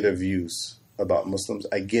 The negative views about Muslims,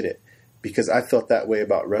 I get it. Because I felt that way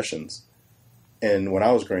about Russians. And when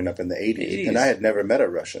I was growing up in the 80s. And I had never met a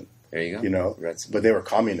Russian. There you go. But they were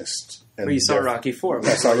communists. And you saw Rocky IV.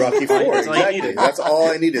 I saw Rocky IV, exactly. That's all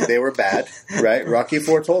I needed. They were bad, right? Rocky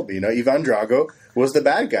IV told me, Ivan Drago was the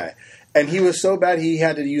bad guy. And he was so bad he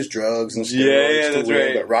had to use drugs and steroids to win.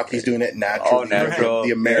 Right. But Rocky's doing it naturally. All natural.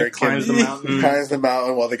 The American climbs the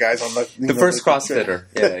mountain while the guy's on the first CrossFitter.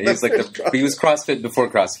 Yeah, he was CrossFit before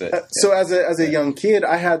CrossFit. So as a young kid,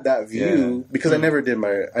 I had that view because I never did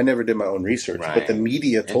my own research. Right. But the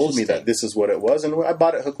media told me that this is what it was, and I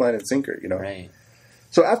bought it hook, line, and sinker. Right.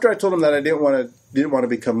 So after I told him that I didn't want to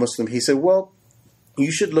become Muslim, he said, "Well,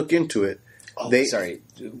 you should look into it." Oh, sorry.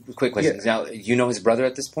 Quick question. Yeah. Now, you know his brother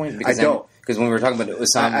at this point? I don't. Because when we were talking about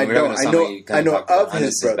Osama, I know of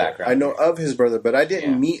his brother. Background. I know of his brother, but I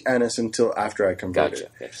didn't meet Anas until after I converted.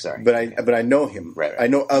 Gotcha. Sorry. But I know him. Right. I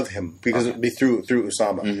know of him because it would be through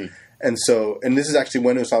Osama. Mm-hmm. And this is actually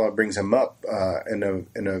when Osama brings him up in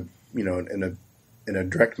a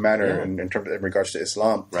direct manner in regards to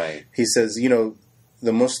Islam. Right. He says,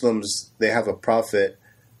 the Muslims, they have a prophet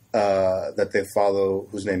that they follow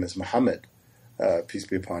whose name is Muhammad, peace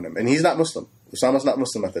be upon him, and he's not Muslim. Osama's not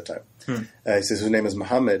Muslim at the time. He says his name is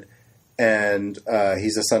Muhammad, and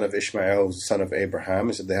he's the son of Ishmael, the son of Abraham.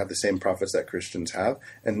 He said they have the same prophets that Christians have,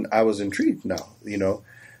 and I was intrigued now,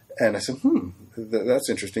 and I said, that's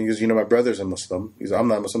interesting, because, my brother's a Muslim. I'm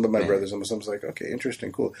not Muslim, but my brother's a Muslim. I was like, okay,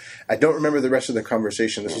 interesting, cool. I don't remember the rest of the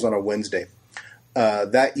conversation. This was on a Wednesday.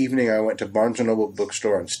 That evening, I went to Barnes & Noble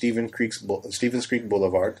bookstore on Stevens Creek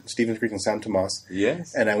Boulevard, Stevens Creek and San Tomas.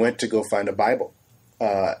 Yes. And I went to go find a Bible.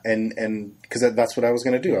 And because that's what I was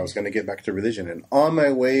going to do. I was going to get back to religion. And on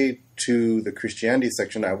my way to the Christianity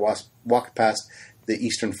section, I walked past the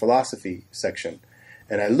Eastern philosophy section.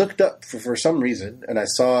 And I looked up for some reason, and I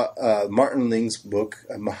saw Martin Ling's book,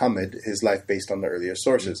 Muhammad, His Life Based on the Earlier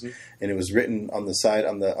Sources. Mm-hmm. And it was written on the side,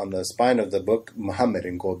 on the spine of the book, Muhammad,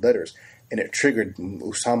 in gold letters. And it triggered,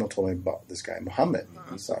 Osama told me about this guy, Muhammad.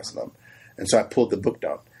 And so I pulled the book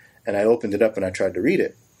down, and I opened it up, and I tried to read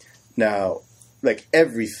it. Now, like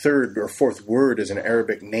every third or fourth word is an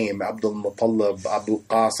Arabic name, Abdul Mutallab, Abu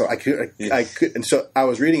Qasim. I could, and so I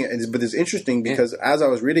was reading it, but it's interesting because as I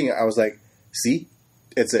was reading it, I was like, see,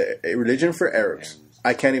 it's a religion for Arabs.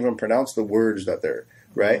 I can't even pronounce the words that they're,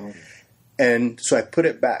 right? And so I put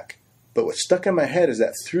it back. But what stuck in my head is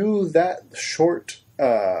that through that short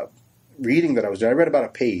reading that I was doing, I read about a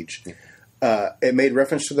page. It made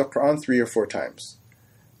reference to the Quran 3 or 4 times.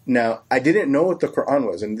 Now, I didn't know what the Quran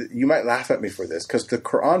was, and you might laugh at me for this, because the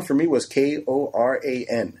Quran for me was Koran.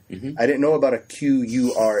 Mm-hmm. I didn't know about a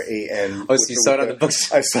Quran. Oh, so you saw it on the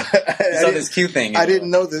books? I saw this Q thing. I didn't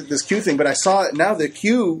know this Q thing, but I saw it now, the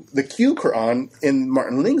Q Quran in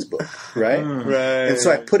Martin Ling's book, right? Right. And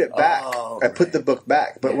so I put it back. I put the book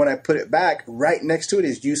back, but when I put it back, right next to it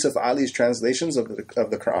is Yusuf Ali's translations of the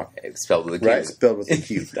Quran. It's spelled with a Q. Right, spelled with a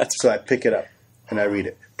Q. So I pick it up. And I read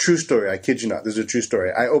it. True story. I kid you not. This is a true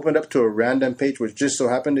story. I opened up to a random page, which just so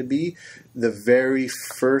happened to be the very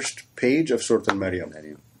first page of Surah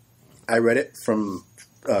Al-Maryam. I read it from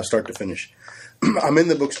start to finish. I'm in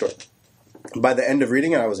the bookstore. By the end of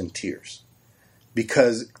reading it, I was in tears.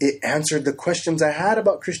 Because it answered the questions I had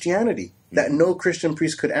about Christianity that no Christian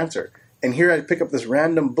priest could answer. And here I pick up this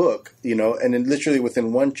random book, and then literally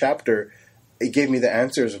within one chapter, it gave me the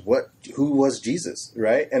answers of who was Jesus,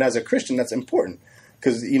 right? And as a Christian, that's important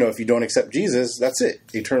because, if you don't accept Jesus, that's it,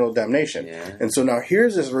 eternal damnation. Yeah. And so now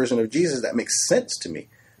here's this version of Jesus that makes sense to me.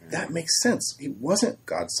 That makes sense. He wasn't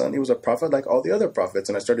God's son. He was a prophet like all the other prophets.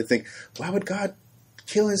 And I started to think, why would God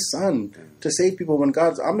kill his son to save people when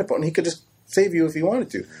God's omnipotent? He could just save you if he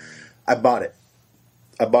wanted to. I bought it.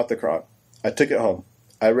 I bought the Quran. I took it home.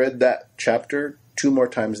 I read that chapter 2 more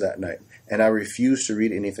times that night. And I refused to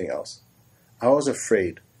read anything else. I was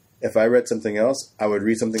afraid if I read something else, I would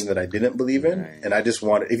read something that I didn't believe in, and I just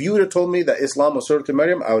wanted. If you would have told me that Islam was Surah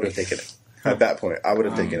Al-Maryam, I would have taken it. At that point, I would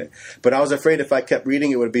have taken it. But I was afraid if I kept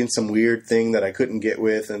reading, it would have been some weird thing that I couldn't get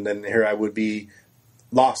with, and then here I would be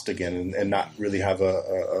lost again and not really have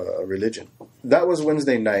a religion. That was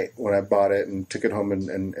Wednesday night when I bought it and took it home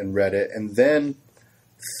and read it. And then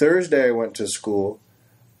Thursday I went to school,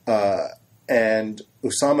 and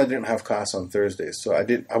Osama didn't have class on Thursdays, so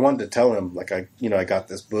I wanted to tell him I got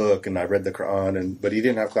this book and I read the Quran, but he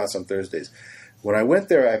didn't have class on Thursdays. When I went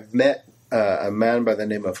there, I met a man by the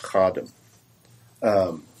name of Khadim,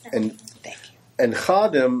 and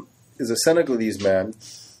Khadim is a Senegalese man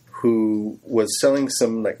who was selling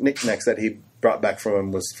some like knickknacks that he brought back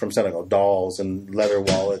from Senegal, dolls and leather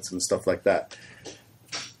wallets and stuff like that.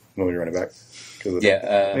 Want me to run it back?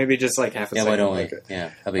 Maybe just like half a second. Why don't we?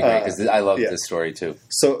 Yeah, that'd be great, because I love this story too.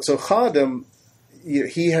 So Khadim,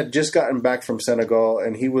 he had just gotten back from Senegal,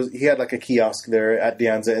 and he had like a kiosk there at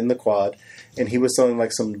Dianza in the quad, and he was selling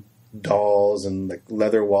like some dolls and like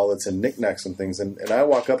leather wallets and knickknacks and things. And I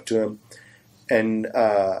walk up to him, and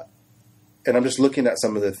I'm just looking at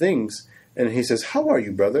some of the things, and he says, "How are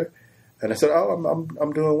you, brother?" And I said, "Oh,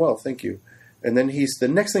 I'm doing well, thank you." And then the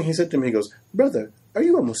next thing he said to me, he goes, "Brother, are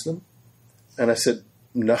you a Muslim?" And I said,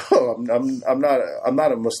 "No, I'm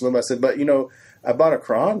not a Muslim." I said, "But I bought a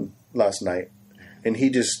Quran last night." And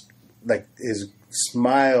he just, like, his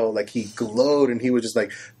smile, like, he glowed, and he was just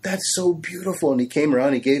like, "That's so beautiful." And he came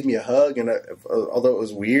around, he gave me a hug, and although it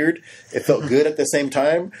was weird, it felt good at the same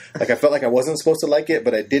time. Like, I felt like I wasn't supposed to like it,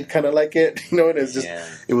 but I did kind of like it. And it was just,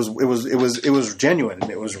 it was genuine,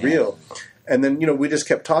 and it was real. And then, we just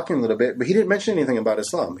kept talking a little bit, but he didn't mention anything about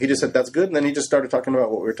Islam. He just said, "That's good," and then he just started talking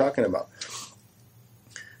about what we were talking about.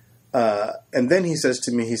 And then he says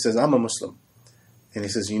to me, he says, "I'm a Muslim." And he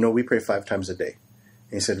says, "We pray 5 times a day."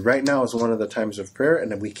 And he said, "Right now is one of the times of prayer,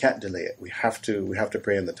 and we can't delay it. We have to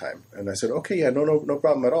pray in the time." And I said, "Okay, yeah, no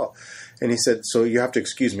problem at all." And he said, "So you have to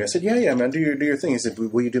excuse me." I said, "Yeah, man, do your thing." He said,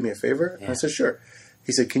 "Will you do me a favor?" And I said, "Sure."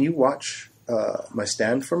 He said, "Can you watch my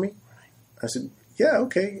stand for me?" I said, "Yeah,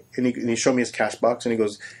 okay." And he showed me his cash box, and he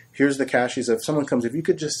goes, "Here's the cash." He said, "If someone comes, if you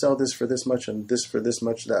could just sell this for this much and this for this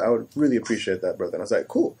much, that I would really appreciate that, brother." And I was like,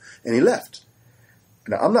 "Cool." And he left.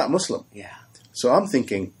 Now, I'm not Muslim. Yeah. So I'm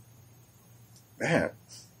thinking, man,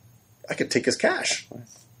 I could take his cash,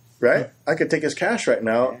 right? I could take his cash right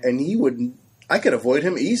now, and I could avoid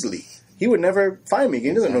him easily. He would never find me.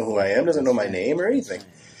 He doesn't know who I am, doesn't know my name or anything.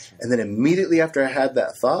 And then immediately after I had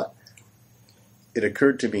that thought, it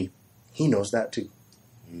occurred to me, he knows that too.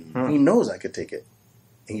 He knows I could take it,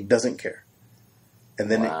 and he doesn't care. And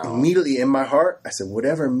then immediately in my heart, I said,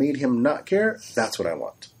 whatever made him not care, that's what I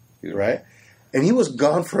want, right? And he was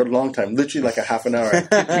gone for a long time, literally like a half an hour. I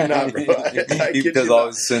kid you not, bro. He does all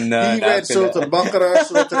of Sunnah. He read Surah Al-Baqarah,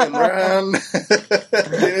 Surah Al-Imran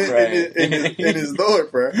in his lower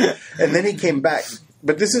prayer. And then he came back.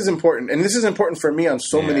 But this is important. And this is important for me on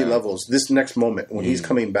so many levels, this next moment when he's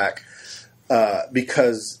coming back.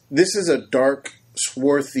 Because this is a dark,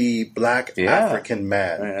 swarthy, black African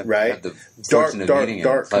man, right? Dark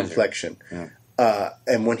complexion. Yeah.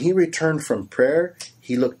 And when he returned from prayer,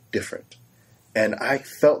 he looked different. And I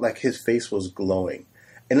felt like his face was glowing.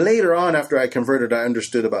 And later on, after I converted, I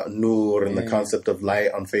understood about nur and the concept of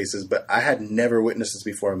light on faces, but I had never witnessed this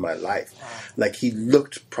before in my life. Like, he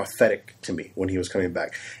looked prophetic to me when he was coming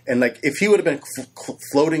back. And, like, if he would have been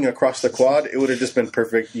floating across the quad, it would have just been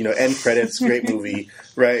perfect. End credits, great movie,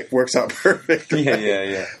 right? Works out perfect. Right?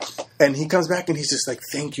 Yeah. And he comes back and he's just like,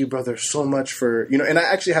 "Thank you, brother, so much for," and I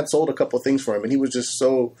actually had sold a couple things for him, and he was just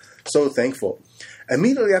so thankful.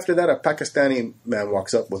 Immediately after that, a Pakistani man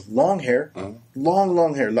walks up with long hair,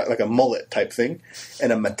 long hair, like a mullet type thing,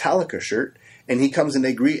 and a Metallica shirt. And he comes and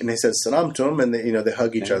they greet and they says salam to him, and they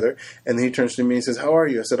hug each other. And then he turns to me and he says, "How are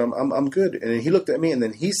you?" I said, I'm good." And then he looked at me, and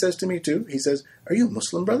then he says to me too, he says, "Are you a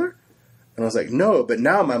Muslim, brother?" And I was like, "No," but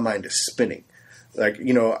now my mind is spinning. Like,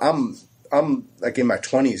 I'm like in my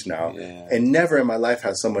 20s now, and never in my life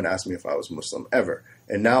has someone asked me if I was Muslim, ever.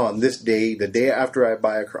 And now on this day, the day after I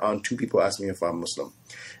buy a Quran, 2 people ask me if I'm Muslim.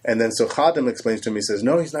 And then so Khadim explains to me, he says,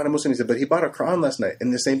 "No, he's not a Muslim." He said, "But he bought a Quran last night."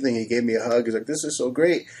 And the same thing, he gave me a hug. He's like, "This is so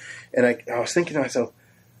great." And I was thinking to myself,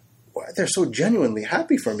 wow, they're so genuinely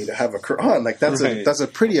happy for me to have a Quran. Like, that's a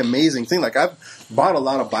pretty amazing thing. Like, I've bought a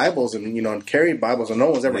lot of Bibles and and carried Bibles, and no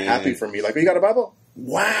one's ever happy for me. Like, "Oh, you got a Bible?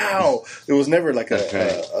 Wow!" It was never like a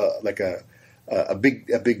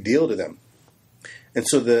big deal to them. And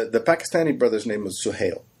so the Pakistani brother's name was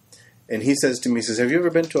Suhail. And he says to me, he says, "Have you ever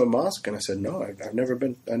been to a mosque?" And I said, "No, I've never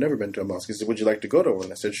been to a mosque." He said, "Would you like to go to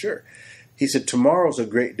one?" I said, "Sure." He said, "Tomorrow's a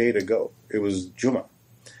great day to go." It was Jummah.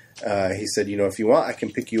 He said, "If you want, I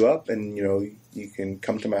can pick you up, and you can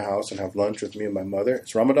come to my house and have lunch with me and my mother."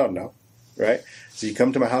 It's Ramadan now, right? "So you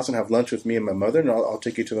come to my house and have lunch with me and my mother, and I'll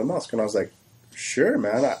take you to the mosque." And I was like, "Sure,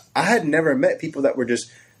 man." I had never met people that were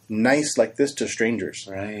just nice like this to strangers,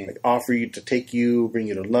 right? Like, offer you to take you, bring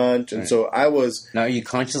you to lunch. And so I was... Now, are you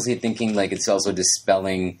consciously thinking like it's also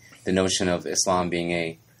dispelling the notion of Islam being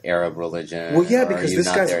a Arab religion? Well, yeah, because this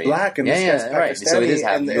guy's black and this guy's Pakistani, right. So it is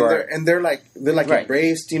and they're like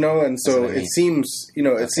embraced, and so it seems,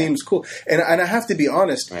 it seems cool. And I have to be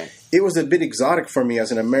honest, it was a bit exotic for me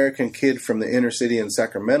as an American kid from the inner city in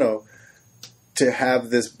Sacramento to have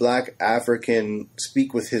this black African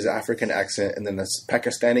speak with his African accent, and then this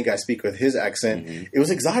Pakistani guy speak with his accent, it was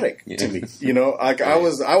exotic to me. You know, like I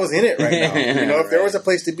was in it right now. You know, if there was a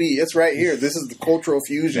place to be, it's right here. This is the cultural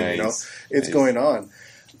fusion. You know, it's going on.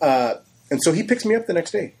 And so he picks me up the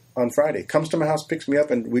next day on Friday. Comes to my house, picks me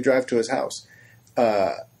up, and we drive to his house.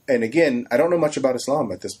 And again, I don't know much about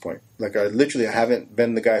Islam at this point. Like, I haven't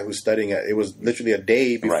been the guy who's studying it. It was literally a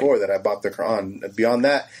day before that I bought the Quran. Beyond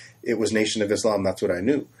that, it was Nation of Islam. That's what I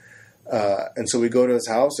knew. And so we go to his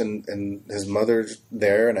house, and his mother's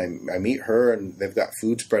there, and I meet her, and they've got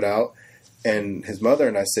food spread out. And his mother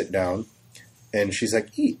and I sit down, and she's like,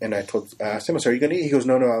 "Eat." And I asked him, "So are you going to eat?" He goes,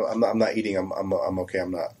 "No, I'm not eating. I'm okay.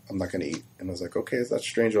 I'm not going to eat." And I was like, "Okay, that's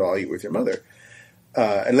strange. Well, I'll eat with your mother."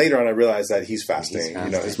 And later on, I realized that he's fasting.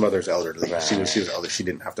 You know, his mother's elderly. Right. She was elderly. She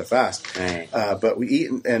didn't have to fast. Right. But we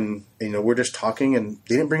eat, and you know, we're just talking, and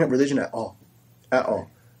they didn't bring up religion at all.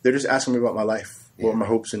 They're just asking me about my life, what my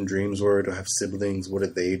hopes and dreams were. Do I have siblings? What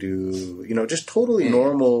did they do? You know, just totally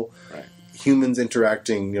normal humans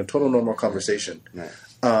interacting. You know, total normal conversation. Right.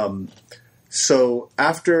 So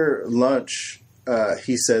after lunch,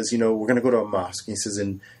 he says, you know, we're going to go to a mosque. He says,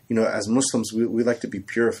 and you know, as Muslims, we like to be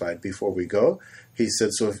purified before we go. He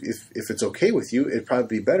said, so if it's okay with you, it'd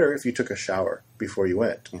probably be better if you took a shower before you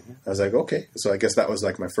went. I was like, okay. So I guess that was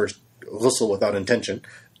like my first ghusl without intention.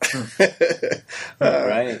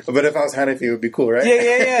 Right. But if I was Hanafi, it would be cool, right?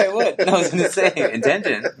 Yeah, it would. I was going to say,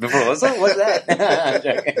 intention before ghusl? What's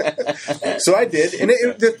that? So I did. And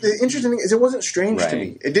the interesting thing is, it wasn't strange to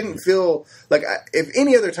me. It didn't feel like, if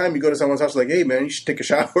any other time you go to someone's house, like, hey, man, you should take a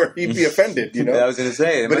shower, you'd be offended, you know? I was going to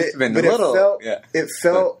say, it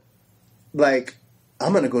felt like,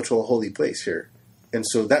 I'm going to go to a holy place here. And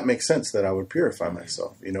so that makes sense that I would purify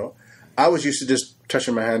myself, you know? I was used to just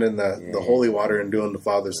touching my hand in the holy water and doing the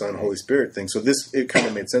Father, Son, Holy Spirit thing. So it kind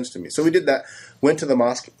of made sense to me. So we did that. Went to the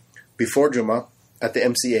mosque before Jummah at the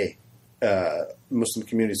MCA, Muslim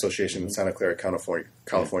Community Association in Santa Clara,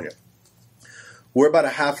 California. We're about a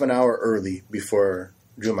half an hour early before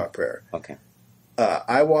Jummah prayer. Okay.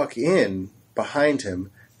 I walk in behind him,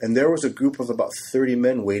 and there was a group of about 30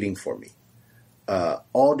 men waiting for me.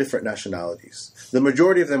 All different nationalities. The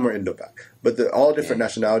majority of them were Indo-Pak, but all different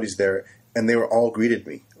nationalities there, and they were all greeted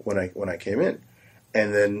me when I came in.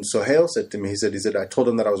 And then Sohail said to me, he said, I told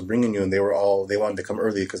them that I was bringing you, and they wanted to come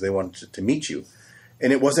early because they wanted to meet you.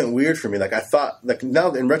 And it wasn't weird for me. Like, I thought, like,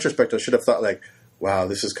 now in retrospect, I should have thought, like, wow,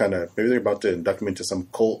 this is kind of, maybe they're about to induct me into some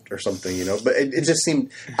cult or something, you know? But it just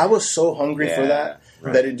seemed, I was so hungry for that,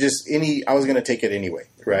 that I was going to take it anyway,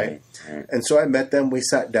 right? And so I met them, we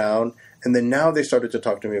sat down, and then now they started to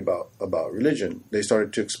talk to me about religion. They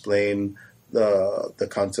started to explain the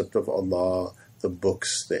concept of Allah, the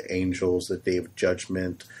books, the angels, the day of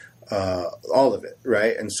judgment, all of it,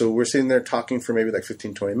 right? And so we're sitting there talking for maybe like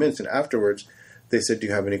 15, 20 minutes, and afterwards they said, do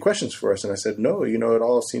you have any questions for us? And I said, no, you know, it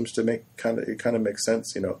all seems to it kind of makes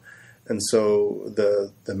sense, you know. And so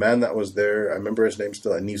the man that was there, I remember his name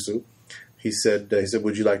still, Anisu, he said,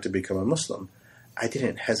 would you like to become a Muslim? I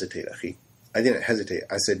didn't hesitate, Akhi. I didn't hesitate.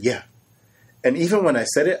 I said, yeah. And even when I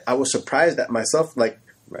said it, I was surprised at myself. Like,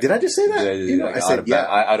 did I just say that? You know, like I said,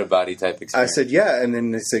 out of body type experience. I said, yeah. And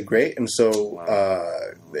then they said, great. And so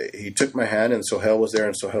he took my hand, and Sohail was there,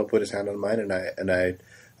 and Sohail put his hand on mine, and I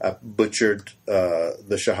butchered the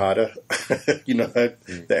Shahada. You know, the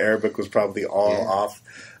Arabic was probably all off.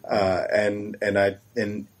 And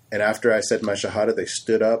after I said my Shahada, they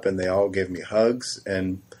stood up and they all gave me hugs,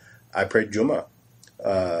 and I prayed Jummah.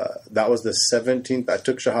 That was the 17th. I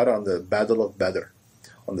took Shahada on the Battle of Badr,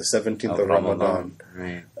 on the 17th of Ramadan.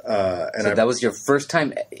 Right. And so that was your first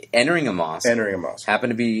time entering a mosque. Happened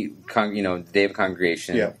to be, the day of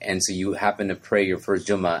congregation. Yeah. And so you happened to pray your first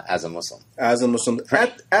Jummah as a Muslim. At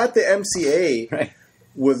the MCA,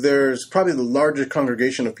 where there's probably the largest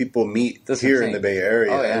congregation of people meet here in the Bay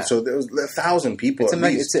Area. Oh, yeah. And so there was 1,000 people it's a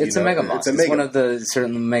mega mosque. It's one of the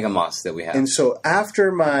certain mega mosques that we have. And so after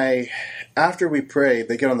we pray,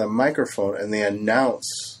 they get on the microphone and they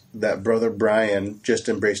announce that Brother Brian just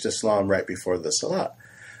embraced Islam right before the Salat.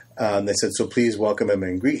 They said, so please welcome him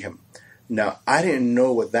and greet him. Now, I didn't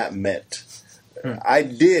know what that meant. I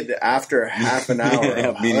did after half an hour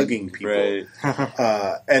of hugging people. Right.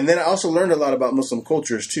 And then I also learned a lot about Muslim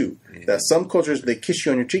cultures, too. Yeah. That some cultures, they kiss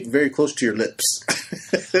you on your cheek very close to your lips.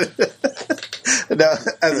 Now,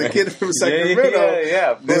 as a kid from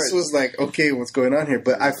Sacramento, this was like, okay, what's going on here?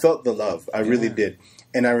 But I felt the love. I really did.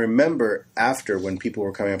 And I remember after, when people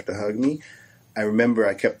were coming up to hug me, I remember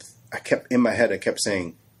I kept in my head, I kept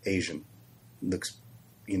saying, Asian. This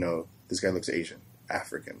guy looks Asian,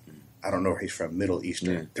 African. I don't know where he's from, Middle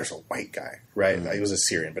Eastern. Yeah. There's a white guy, right? He was a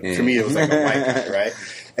Syrian, but for me, it was like a white guy, right?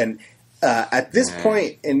 And at this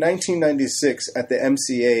point in 1996 at the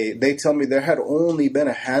MCA, they tell me there had only been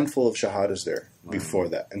a handful of shahadas there before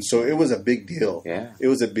that. And so it was a big deal. Yeah. It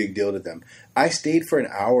was a big deal to them. I stayed for an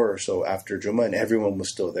hour or so after Jummah, and everyone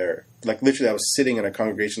was still there. Like, literally, I was sitting in a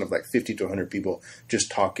congregation of like 50 to 100 people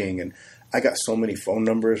just talking, and I got so many phone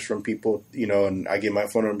numbers from people, you know, and I gave my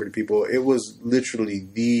phone number to people. It was literally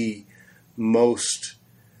the most,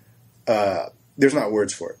 there's not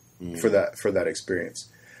words for it, for that experience.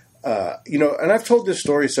 You know, and I've told this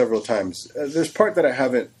story several times. There's part that I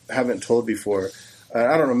haven't told before.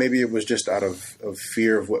 I don't know, maybe it was just out of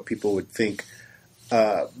fear of what people would think.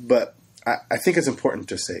 But I think it's important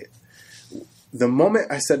to say it. The moment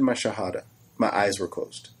I said my shahada, my eyes were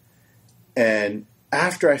closed. And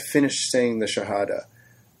after I finished saying the shahada,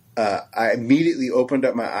 I immediately opened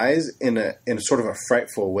up my eyes in a sort of a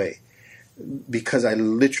frightful way. Because I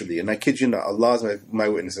literally, and I kid you not, Allah is my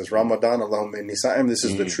witnesses, Ramadan, Allahumma inni sa'im, this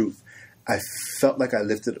is the truth. I felt like I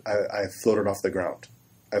floated off the ground.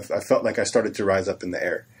 I felt like I started to rise up in the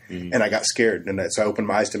air. And I got scared. And so I opened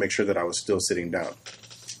my eyes to make sure that I was still sitting down.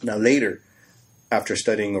 Now later, after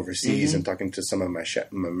studying overseas and talking to some of my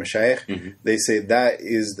mashayikh, they say that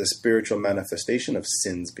is the spiritual manifestation of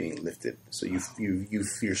sins being lifted. So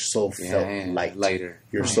your soul felt lighter.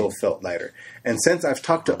 Your soul felt lighter. And since I've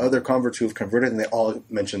talked to other converts who have converted, and they all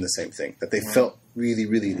mention the same thing, that they felt really,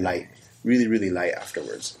 really light, really, really light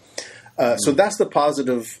afterwards. So that's the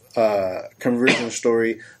positive conversion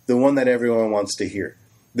story, the one that everyone wants to hear.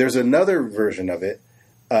 There's another version of it,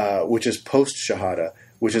 which is post-shahada,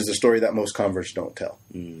 which is the story that most converts don't tell.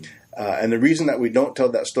 And the reason that we don't tell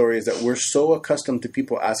that story is that we're so accustomed to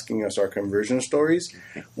people asking us our conversion stories.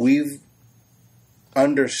 We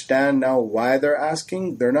understand now why they're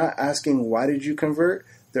asking. They're not asking, why did you convert?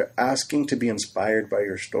 They're asking to be inspired by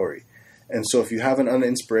your story. And so if you have an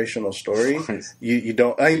uninspirational story, you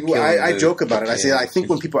don't... I joke about it. I say, I think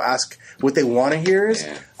when people ask, what they want to hear is,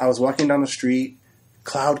 I was walking down the street,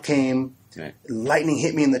 cloud came, lightning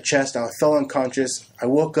hit me in the chest, I fell unconscious, I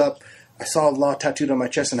woke up, I saw Allah tattooed on my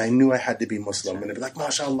chest, and I knew I had to be Muslim. And they'd be like,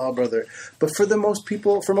 MashaAllah, brother. But for most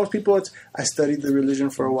people, it's, I studied the religion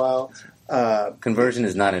for a while. Conversion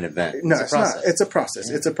is not an event. No, it's not. It's a process.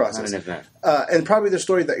 It's a process. Not an event. And probably the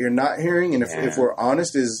story that you're not hearing, and if we're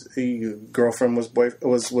honest, is your girlfriend was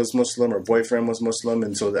Muslim or boyfriend was Muslim,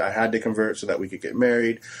 and so that I had to convert so that we could get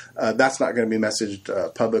married. That's not going to be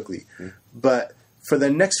messaged publicly. But for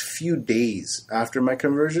the next few days after my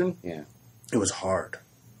conversion, it was hard,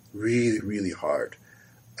 really, really hard,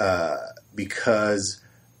 because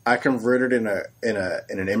I converted in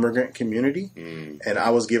an immigrant community, and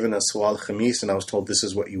I was given a swal khamis, and I was told this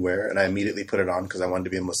is what you wear, and I immediately put it on because I wanted to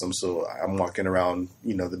be a Muslim. So I'm walking around,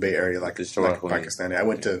 the Bay Area like Pakistani. I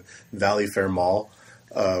went to Valley Fair Mall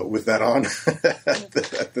with that on,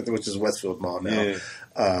 which is Westfield Mall now.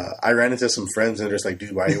 I ran into some friends, and they're just like,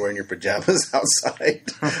 "Dude, why are you wearing your pajamas outside?"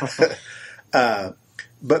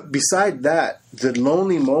 But beside that, the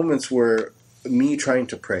lonely moments were me trying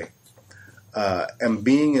to pray. And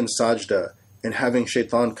being in sajda and having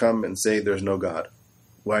shaitan come and say, there's no God.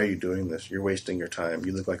 Why are you doing this? You're wasting your time.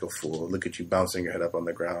 You look like a fool. Look at you bouncing your head up on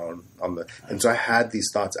the ground. And so I had these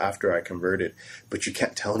thoughts after I converted, but you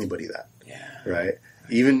can't tell anybody that. Right?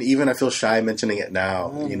 Even I feel shy mentioning it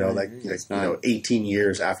now, 18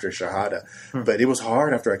 years after Shahada. But it was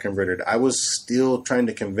hard after I converted. I was still trying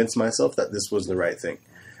to convince myself that this was the right thing.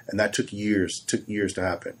 And that took years to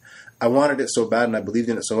happen. I wanted it so bad, and I believed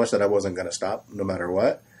in it so much that I wasn't going to stop no matter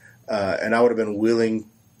what. And I would have been willing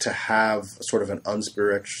to have sort of an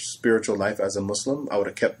unspiritual life as a Muslim. I would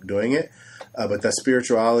have kept doing it. But that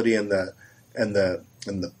spirituality and the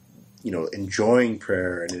enjoying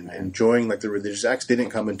prayer and enjoying like the religious acts didn't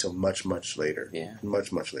come until much, much later.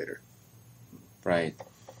 Much, much later. Right.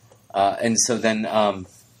 And so then now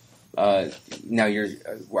are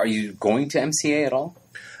you going to MCA at all?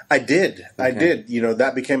 I did.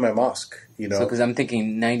 That became my mosque. So because I'm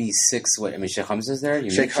thinking 96. What? I mean, Sheikh Hamza's there.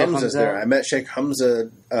 Sheikh Hamza's there. I met Sheikh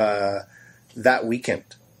Hamza that weekend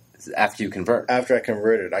after you convert. After I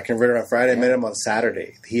converted on Friday. I met him on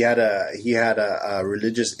Saturday. He had a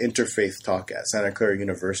religious interfaith talk at Santa Clara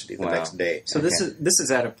University the next day. So this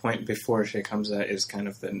is at a point before Sheikh Hamza is kind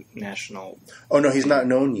of the national. Oh no, he's not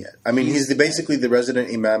known yet. I mean, he's basically the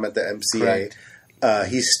resident imam at the MCA. Correct.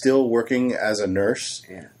 He's still working as a nurse,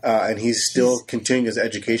 and he's still continuing his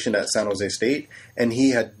education at San Jose State. And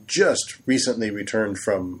he had just recently returned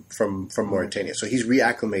from Mauritania, so he's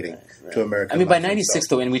reacclimating to America. I mean, by 96,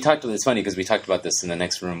 though, and we talked about it's funny because we talked about this in the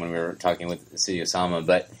next room when we were talking with Sidi Osama.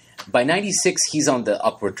 But by 96, he's on the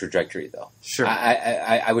upward trajectory, though. Sure.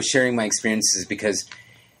 I was sharing my experiences because,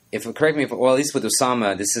 correct me if, well, at least with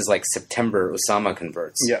Osama, this is like September, Osama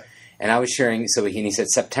converts. Yeah. And I was sharing, so he said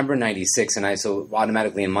September 96, and so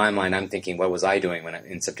automatically in my mind, I'm thinking, what was I doing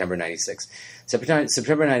in September 96?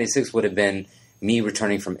 September 96 would have been me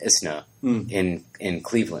returning from ISNA in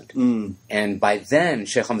Cleveland. And by then,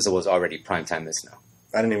 Sheikh Hamza was already primetime ISNA.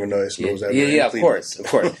 I didn't even know ISNA was ever Yeah, in of course.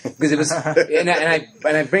 Because it was, and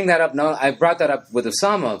I bring that up, I brought that up with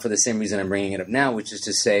Osama for the same reason I'm bringing it up now, which is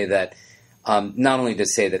to say that, not only to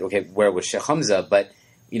say that, okay, where was Sheikh Hamza, but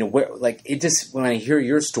where, like, it just, when I hear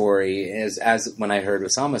your story, as when I heard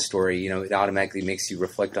Osama's story, it automatically makes you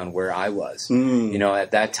reflect on where I was,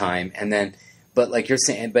 at that time. And then, but like you're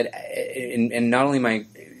saying, and not only am I,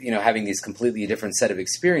 having these completely different set of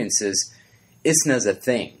experiences, ISNA's a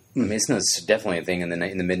thing. I mean, ISNA's definitely a thing in the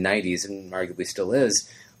mid-90s, and arguably still is.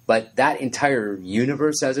 But that entire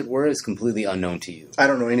universe, as it were, is completely unknown to you. I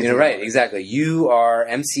don't know anything. Right, exactly. You are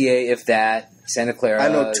MCA, if that, Santa Clara. I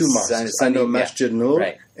know two mosques. I know Masjid Nur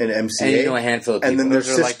and MCA. And you know a handful of people. And then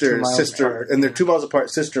there's sister, apart. and they're 2 miles apart,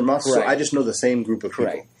 sister mosques. So I just know the same group of people.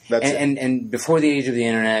 Correct. That's it. And before the age of the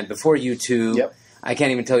internet, before YouTube, I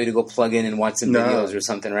can't even tell you to go plug in and watch some videos or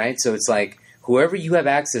something, right? So it's like, whoever you have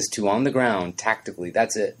access to on the ground, tactically,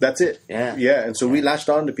 that's it. That's it. Yeah. And so we latched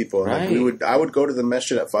on to people. Right. Like I would go to the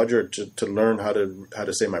masjid at Fajr to learn how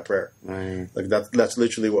to say my prayer. Right. Like that's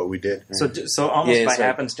literally what we did. So almost by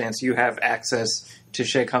happenstance, you have access to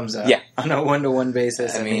Sheikh Hamza on a one-to-one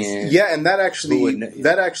basis. I mean, and that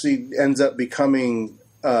actually ends up becoming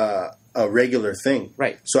a regular thing.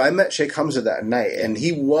 Right. So I met Sheikh Hamza that night, and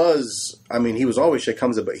he was always Sheikh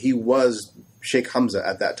Hamza, but he was Sheikh Hamza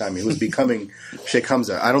at that time. He was becoming Sheikh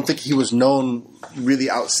Hamza. I don't think he was known really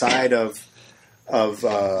outside of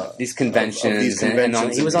these conventions.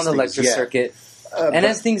 And he was on the lecture circuit. And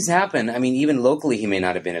as things happen, I mean, even locally, he may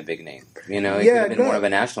not have been a big name. It could have been more of a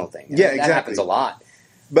national thing. Exactly. That happens a lot.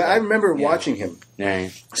 But I remember watching him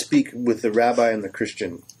speak with the rabbi and the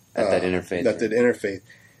Christian at that interfaith.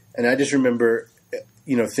 And I just remember,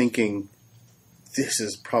 thinking, this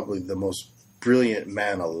is probably the most brilliant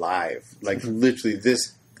man alive. Like literally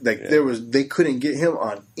they couldn't get him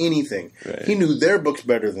on anything. Right. He knew their books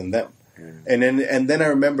better than them. And then I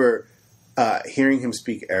remember hearing him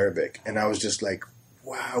speak Arabic, and I was just like,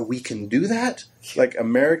 wow, we can do that? Like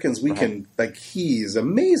Americans, we can, like, he's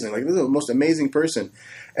amazing. Like, this is the most amazing person.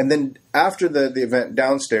 And then after the event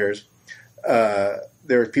downstairs,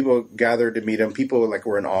 there were people gathered to meet him. People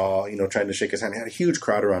were in awe, trying to shake his hand. He had a huge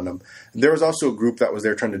crowd around him. There was also a group that was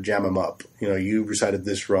there trying to jam him up. You recited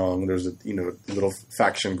this wrong. There was a little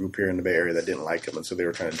faction group here in the Bay Area that didn't like him, and so they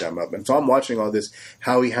were trying to jam him up. And so I'm watching all this,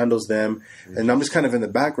 how he handles them, and I'm just kind of in the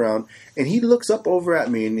background. And he looks up over at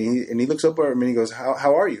me, and he looks up over at me, and he goes,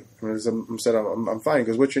 "How are you?" And I said, "I'm fine." He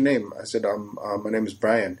goes, "What's your name?" I said, "My name is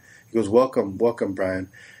Brian." He goes, "Welcome, Brian."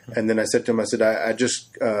 And then I said to him, I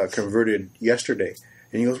just converted yesterday.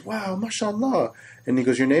 And he goes, "Wow, mashallah." And he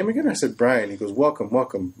goes, "Your name again?" I said, "Brian." He goes,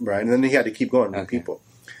 welcome, Brian." And then he had to keep going with people.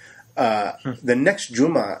 The next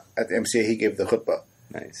Jummah at the MCA, he gave the khutbah.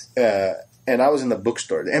 Nice. And I was in the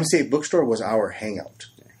bookstore. The MCA bookstore was our hangout.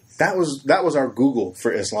 That was our Google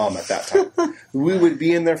for Islam at that time. We would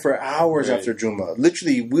be in there for hours after Jummah.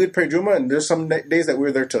 Literally, we would pray Jummah, and there's some days that we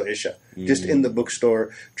were there till Isha, just in the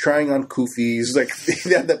bookstore, trying on kufis, like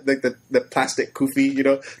they had the plastic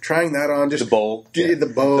kufi, trying that on, just the bowl,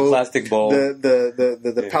 the plastic bowl,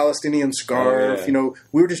 the Palestinian scarf.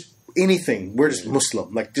 We were just anything. We're just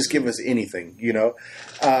Muslim. Like, just give us anything,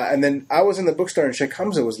 And then I was in the bookstore, and Sheikh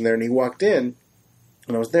Hamza was in there, and he walked in,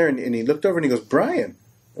 and I was there, and he looked over, and he goes, "Brian."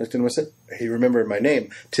 I said, he remembered my name.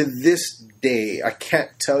 To this day, I can't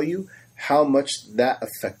tell you how much that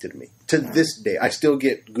affected me. To this day, I still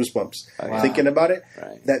get goosebumps thinking about it.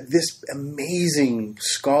 Right. That this amazing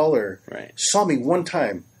scholar saw me one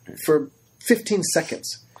time for 15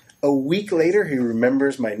 seconds. A week later, he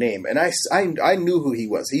remembers my name, and I knew who he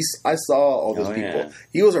was. I saw all those people. Yeah.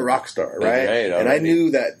 He was a rock star, right? And I already.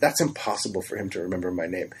 knew that's impossible for him to remember my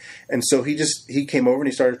name. And so he came over and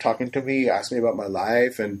he started talking to me, asked me about my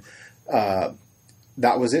life, and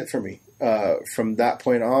that was it for me. From that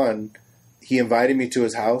point on, he invited me to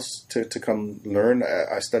his house to come learn.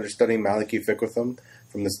 I started studying Maliki fiqh with him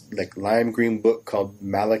from this lime green book called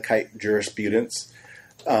Malakite Jurisprudence.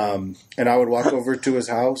 And I would walk over to his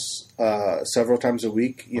house several times a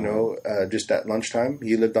week, just at lunchtime.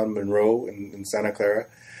 He lived on Monroe in Santa Clara.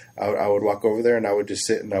 I would walk over there, and I would just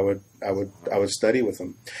sit, and I would study with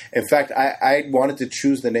him. In fact, I wanted to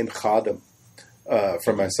choose the name Khadim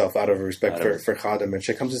for myself out of respect for Khadim. And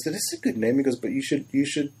Sheikh Hamza said, "This is a good name." He goes, "But you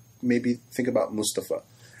should maybe think about Mustafa."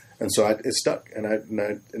 And so it stuck, and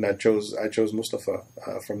I chose Mustafa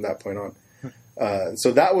from that point on.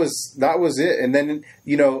 So that was it. And then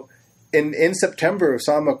in September,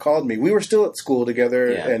 Osama called me. We were still at school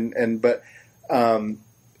together, but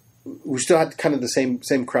we still had kind of the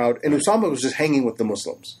same crowd. And Osama was just hanging with the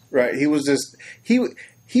Muslims, right? He was just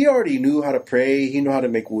he already knew how to pray, he knew how to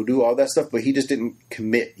make wudu, all that stuff, but he just didn't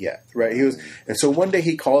commit yet, right? And so one day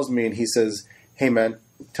he calls me and he says, "Hey man,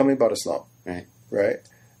 tell me about Islam." Right?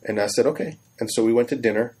 And I said, "Okay." And so we went to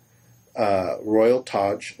dinner, Royal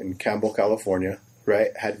Taj in Campbell, California,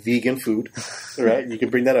 right? Had vegan food, right? You can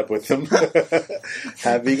bring that up with them.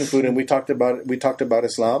 Had vegan food, and we talked about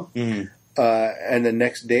Islam. Mm-hmm. And the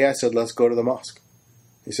next day I said, "Let's go to the mosque."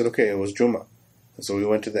 He said, "Okay." It was Jummah. And so we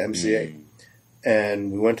went to the MCA. Mm-hmm.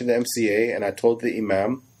 And we went to the MCA, and I told the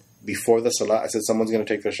imam before the salat, I said, "Someone's going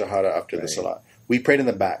to take the shahada after the salat." We prayed in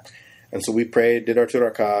the back. And so we prayed, did our 2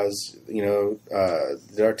 rakahs,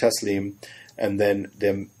 did our taslim, and then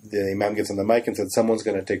the imam gets on the mic and said, "Someone's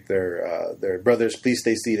going to take their brothers, please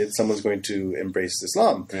stay seated. Someone's going to embrace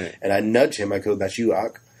Islam." Right. And I nudge him. I go, "That's you,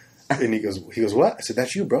 Ak." And he goes, "What?" I said,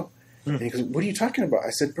 "That's you, bro." And he goes, "What are you talking about?" I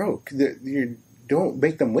said, "Bro, you don't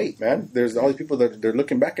make them wait, man. There's all these people that they're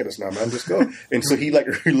looking back at us now, man. Just go." And so he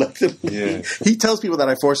reluctantly, he tells people that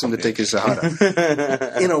I forced him to take his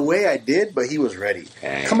shahada. In a way I did, but he was ready.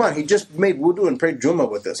 Come on, he just made wudu and prayed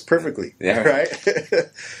Jummah with us perfectly, right?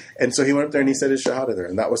 And so he went up there and he said his shahada there,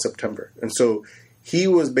 and that was September. And so he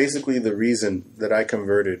was basically the reason that I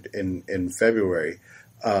converted in February.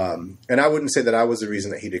 And I wouldn't say that I was the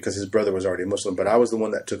reason that he did, because his brother was already Muslim, but I was the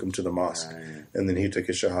one that took him to the mosque. And then he took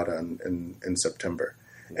his shahada in September.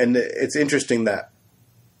 And it's interesting that,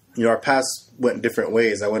 our paths went different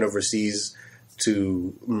ways. I went overseas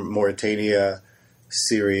to Mauritania,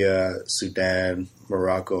 Syria, Sudan,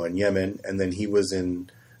 Morocco, and Yemen. And then he was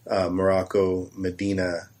in Morocco,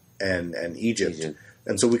 Medina, and Egypt.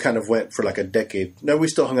 And so we kind of went for like a decade. No, we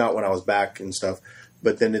still hung out when I was back and stuff.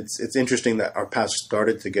 But then it's interesting that our paths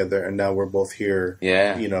started together, and now we're both here,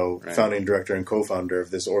 founding director and co-founder of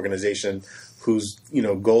this organization whose,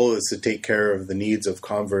 goal is to take care of the needs of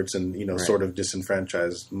converts and, sort of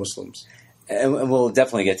disenfranchised Muslims. And we'll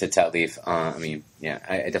definitely get to Ta'leef. I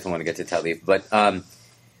definitely want to get to Ta'leef. But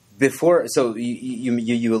before, so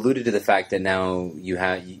you alluded to the fact that now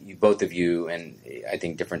you both of you, and I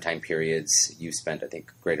think different time periods, you spent, I think,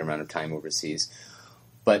 a greater amount of time overseas.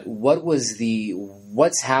 But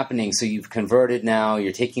what's happening? So you've converted now,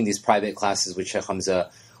 you're taking these private classes with Sheikh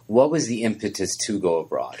Hamza. What was the impetus to go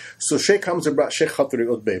abroad? So Sheikh Hamza brought Sheikh Khatri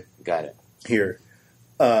Utbeh. Got it. Here,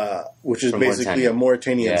 which is from basically a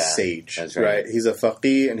Mauritanian sage, that's right? He's a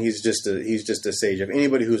faqih, and he's just a sage. If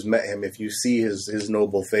anybody who's met him, if you see his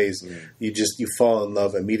noble face, you fall in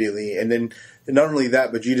love immediately. And then not only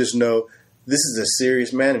that, but you just know this is a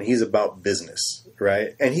serious man, and he's about business.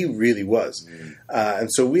 Right, and he really was, and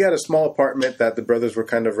so we had a small apartment that the brothers were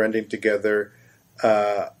kind of renting together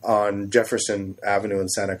on Jefferson Avenue in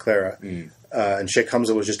Santa Clara, and Sheikh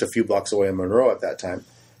Hamza was just a few blocks away in Monroe at that time,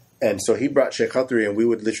 and so he brought Sheikh Khatri, and we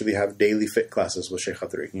would literally have daily fit classes with Sheikh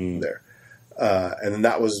Khatri there, and then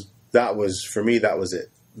that was for me, that was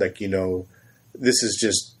it. Like, this is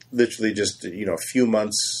just literally just a few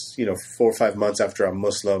months, 4 or 5 months after I'm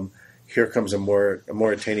Muslim, here comes a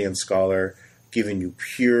Mauritanian scholar giving you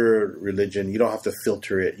pure religion. You don't have to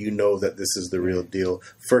filter it. You know that this is the real deal.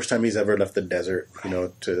 First time he's ever left the desert,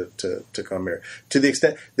 to come here. To the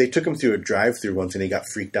extent they took him through a drive-through once, and he got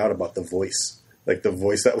freaked out about the voice, like the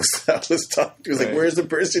voice that was talking. He was like, "Where's the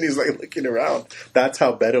person?" He's like looking around. That's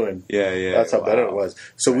how Bedouin. That's how Bedouin it was.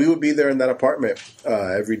 So we would be there in that apartment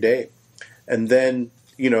every day, and then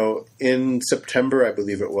in September, I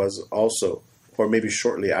believe it was also, or maybe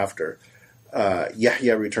shortly after.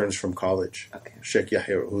 Yahya returns from college. Okay. Sheikh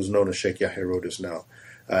Yahya, who's known as Sheikh Yahya Rodis now.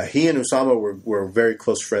 He and Osama were very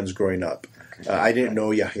close friends growing up. Okay. I didn't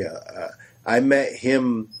know Yahya. I met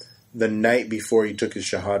him the night before he took his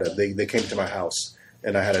shahada. They came to my house,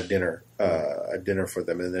 and I had a dinner for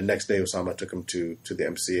them. And the next day, Osama took him to the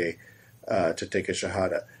MCA to take his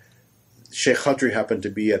shahada. Sheikh Khatri happened to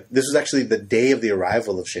be this was actually the day of the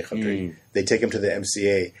arrival of Sheikh Khatri. They take him to the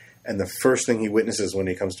MCA. And the first thing he witnesses when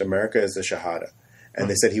he comes to America is the shahada. And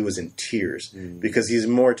they said he was in tears because he's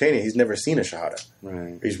Mauritanian. He's never seen a shahada.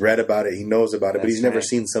 Right. He's read about it. He knows about it, but he's never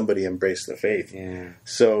seen somebody embrace the faith. Yeah.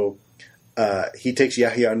 So he takes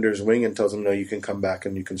Yahya under his wing and tells him, "No, you can come back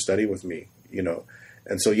and you can study with me."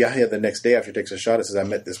 And so Yahya, the next day after he takes a shahada, says, "I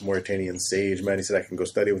met this Mauritanian sage, man." He said, "I can go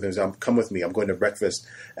study with him." He said, "Come with me. I'm going to breakfast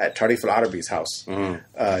at Tarif al-Arabi's house." He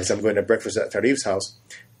said, "I'm going to breakfast at Tarif's house.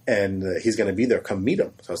 And he's going to be there. Come meet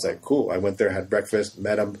him." So I was like, cool. I went there, had breakfast,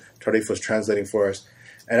 met him. Tarif was translating for us.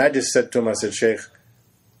 And I just said to him, I said, Sheikh,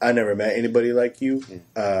 I never met anybody like you.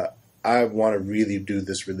 I want to really do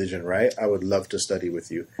this religion right. I would love to study with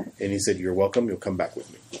you. And he said, you're welcome. You'll come back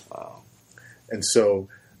with me. Wow. And so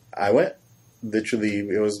I went. Literally,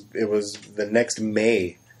 it was the next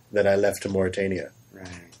May that I left to Mauritania.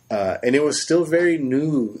 Right. And it was still very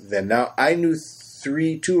new then. Now, I knew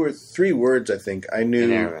two or three words, I think. I knew...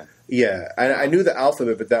 In Arabic. Yeah. I knew the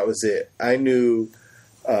alphabet, but that was it. I knew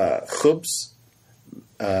khubz,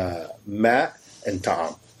 mat, and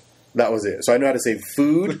ta'am. That was it. So I know how to say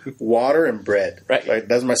food, water, and bread. Right. Like,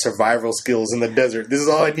 that's my survival skills in the desert. This is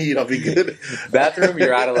all I need. I'll be good. Bathroom,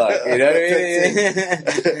 you're out of luck. You know what I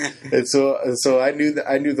mean? And so I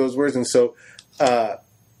knew those words. And so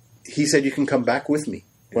he said, you can come back with me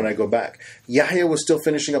when I go back. Yahya was still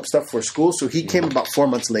finishing up stuff for school, so he came about 4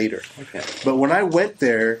 months later. Okay. But when I went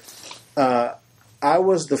there, I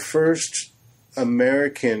was the first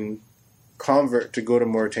American convert to go to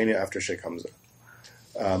Mauritania after Sheikh Hamza.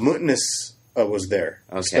 Mu'nis was there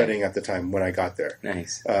studying at the time when I got there.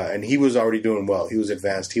 Nice. And he was already doing well. He was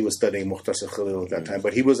advanced. He was studying Mukhtasar Khalil at that time.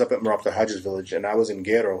 But he was up at Marabta Hajj's village, and I was in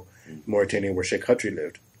Gero, Mauritania, where Sheikh Khatri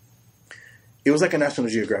lived. It was like a National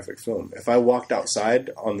Geographic film. If I walked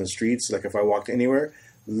outside on the streets, like if I walked anywhere,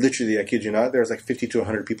 literally, I kid you not, there was like 50 to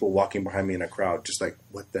 100 people walking behind me in a crowd, just like,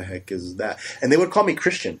 what the heck is that? And they would call me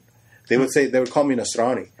Christian. They would call me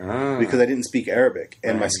Nasrani because I didn't speak Arabic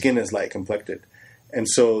and my skin is light complected. And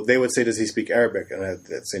so they would say, does he speak Arabic? And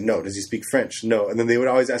I'd say, no. Does he speak French? No. And then they would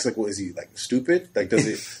always ask, like, well, is he, like, stupid? Like, does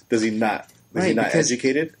he not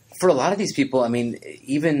educated? For a lot of these people, I mean,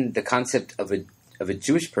 even the concept of a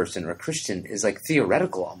Jewish person or a Christian is, like,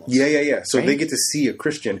 theoretical almost. Yeah. So they get to see a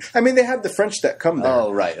Christian. I mean, they have the French that come there.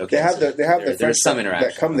 Oh, right. Okay. They have the French some interaction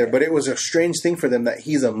that come there. But it was a strange thing for them that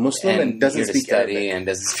he's a Muslim and doesn't speak Arabic. And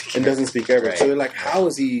doesn't speak Arabic. Right. So they're like, how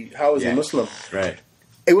is he Muslim? Right.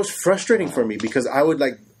 It was frustrating for me because I would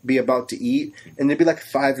like be about to eat and there'd be like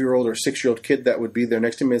a 5-year-old or 6-year-old kid that would be there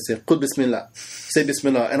next to me and say, Qul Bismillah, say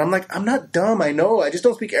Bismillah. And I'm like, I'm not dumb. I know. I just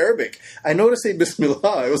don't speak Arabic. I know to say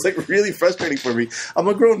Bismillah. It was like really frustrating for me. I'm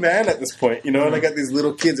a grown man at this point, you know, and I got these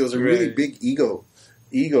little kids. It was a really big ego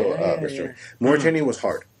frustrating. Mauritania was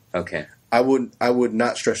hard. Okay. I would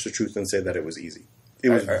not stretch the truth and say that it was easy. It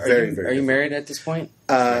was very Are you married at this point?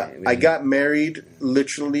 I got married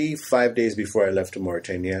literally 5 days before I left to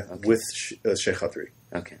Mauritania with Sheikh Khatri.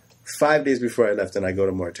 Okay. 5 days before I left, and I go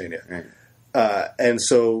to Mauritania. Right. And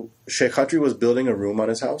so Sheikh Khatri was building a room on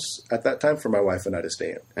his house at that time for my wife and I to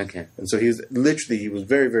stay in. Okay. And so he was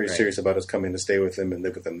very, very serious about us coming to stay with him and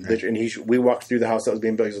live with him. Right. And we walked through the house that was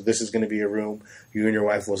being built. He said, this is going to be a room. You and your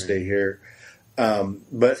wife will stay here.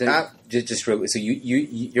 But so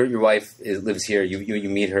your wife lives here. You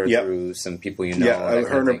meet her through some people you know. Yeah,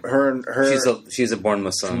 her. She's a born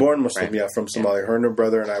Muslim. Born Muslim, right? From Somalia. Her and her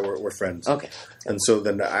brother and I were friends. Okay. And so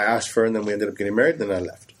then I asked for her, and then we ended up getting married. Then I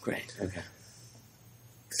left. Great. Okay.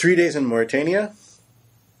 3 days in Mauritania.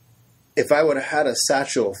 If I would have had a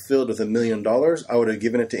satchel filled with $1 million, I would have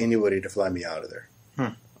given it to anybody to fly me out of there.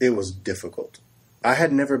 It was difficult. I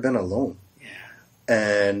had never been alone. Yeah.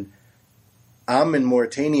 And I'm in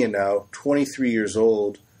Mauritania now, 23 years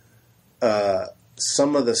old.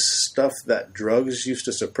 Some of the stuff that drugs used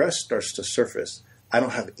to suppress starts to surface. I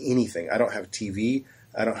don't have anything. I don't have TV.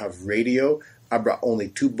 I don't have radio. I brought only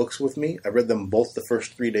 2 books with me. I read them both the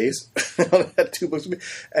first 3 days. I had 2 books with me.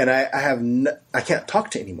 And I can't talk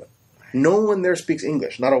to anyone. No one there speaks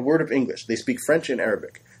English. Not a word of English. They speak French and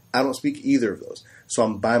Arabic. I don't speak either of those. So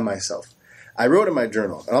I'm by myself. I wrote in my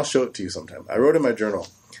journal, and I'll show it to you sometime. I wrote in my journal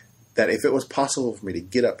that if it was possible for me to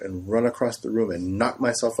get up and run across the room and knock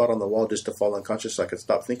myself out on the wall just to fall unconscious so I could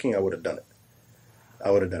stop thinking, I would have done it.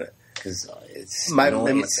 I would have done it. Because it's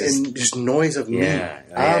just noise of me.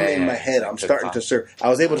 I'm in my head. I'm starting to surface. I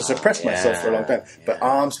was able to suppress myself for a long time, but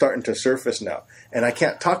I'm starting to surface now. And I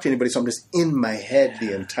can't talk to anybody, so I'm just in my head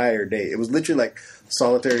the entire day. It was literally like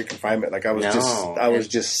solitary confinement. Like I was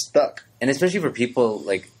just stuck. And especially for people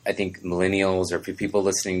like, I think, millennials or people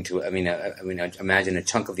listening to, I imagine a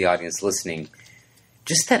chunk of the audience listening,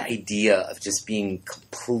 just that idea of just being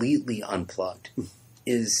completely unplugged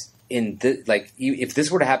is if this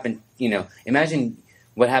were to happen, imagine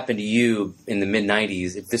what happened to you in the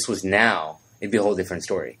mid-90s. If this was now, it'd be a whole different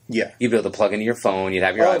story. Yeah. You'd be able to plug into your phone. You'd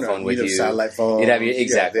have your iPhone with you. You'd have satellite phone. You'd have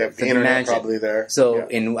exactly. Yeah, the internet probably there. So,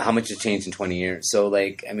 in how much has changed in 20 years. So,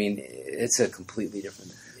 it's a completely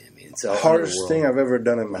different... It's the hardest thing I've ever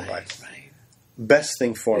done in my life. Right. Best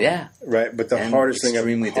thing for me. Yeah. Right? But the hardest thing I've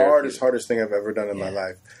ever done in my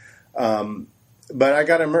life. But I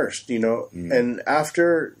got immersed, and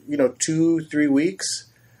after, 2-3 weeks,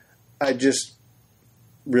 I just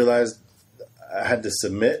realized I had to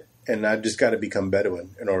submit, and I just got to become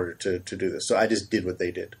Bedouin in order to do this. So I just did what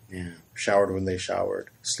they did. Yeah. Showered when they showered,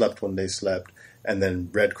 slept when they slept, and then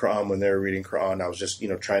read Quran when they were reading Quran. I was just,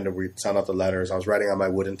 trying to sound out the letters. I was writing on my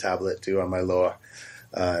wooden tablet too, on my loa.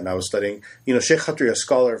 And I was studying. Sheikh Khatri, a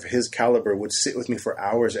scholar of his caliber, would sit with me for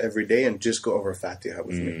hours every day and just go over Fatiha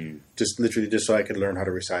with me. Just literally just so I could learn how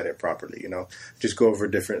to recite it properly, Just go over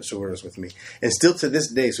different surahs with me. And still to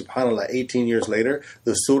this day, subhanAllah, 18 years later,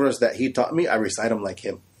 the surahs that he taught me, I recite them like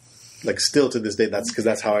him. Like still to this day,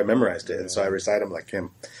 that's how I memorized it. And so I recite them like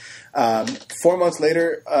him. 4 months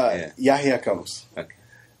later, Yahya comes. Okay.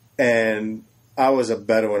 And I was a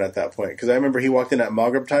Bedouin at that point because I remember he walked in at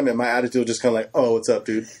Maghrib time and my attitude was just kind of like, oh, what's up,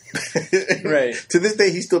 dude? Right. To this day,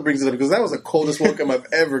 he still brings it up because that was the coldest welcome I've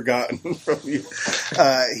ever gotten from you.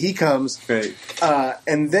 He comes. Right.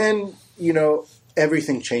 And then,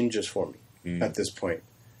 everything changes for me at this point.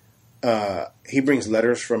 He brings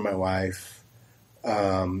letters from my wife.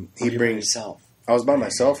 He brings yourself. I was by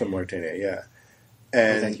myself in Mauritania, yeah.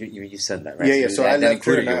 And you said that, right? Yeah. So I left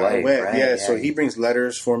her and I went. Right? Yeah. So he brings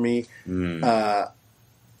letters for me.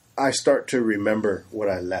 I start to remember what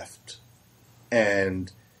I left, and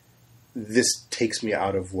this takes me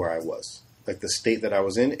out of where I was. Like the state that I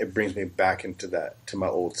was in, it brings me back to my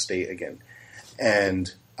old state again,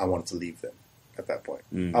 and I wanted to leave them. At that point,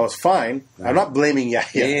 I was fine. I'm not blaming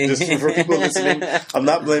Yahya. Just for people listening, I'm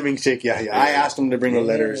not blaming Sheikh Yahya. I asked him to bring the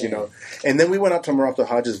letters, And then we went out to Marabta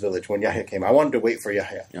Hajj's village when Yahya came. I wanted to wait for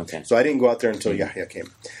Yahya. Okay. So I didn't go out there until Yahya came.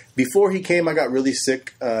 Before he came, I got really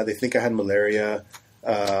sick. They think I had malaria.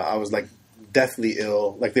 I was like deathly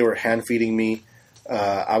ill. Like they were hand feeding me.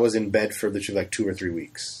 I was in bed for literally like 2 or 3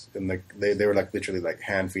 weeks. And like they were like literally like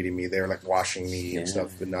hand feeding me. They were like washing me and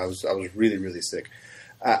stuff. And I was really, really sick.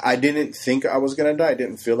 I didn't think I was going to die. I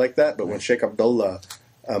didn't feel like that. But when Sheikh Abdullah,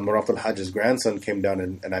 Maraf al-Hajj's grandson, came down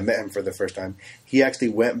and I met him for the first time, he actually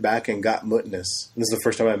went back and got Mutnis. This is the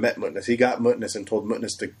first time I met Mutnis. He got Mutnis and told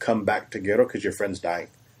Mutnis to come back to Gero because your friend's dying.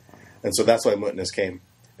 And so that's why Mutnis came.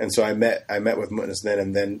 And so I met with Mutnis then,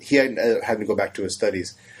 and then he had to go back to his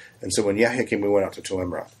studies. And so when Yahya came, we went out to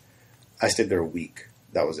Tuamra. I stayed there a week.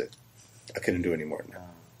 That was it. I couldn't do any more than that.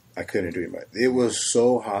 I couldn't do any more. It was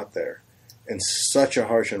so hot there. In such a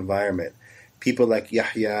harsh environment, people like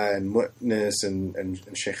Yahya and Mutnis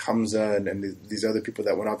and Sheikh Hamza and these other people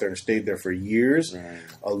that went out there and stayed there for years,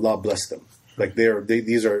 Allah bless them. Like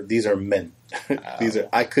these are men.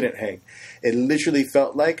 I couldn't hang. It literally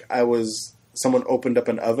felt like someone opened up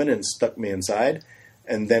an oven and stuck me inside,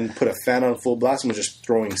 and then put a fan on full blast and was just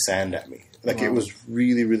throwing sand at me. Like it was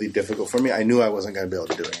really, really difficult for me. I knew I wasn't going to be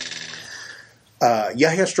able to do it.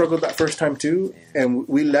 Yahya struggled that first time too, and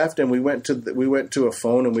we left and we went to a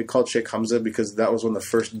phone and we called Sheikh Hamza because that was when the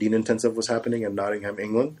first Deen Intensive was happening in Nottingham,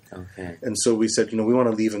 England. Okay. And so we said, we want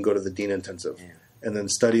to leave and go to the Deen Intensive, and then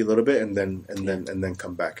study a little bit and then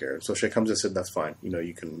come back here. So Sheikh Hamza said, that's fine,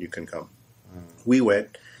 you can come. We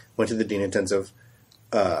went to the Deen Intensive,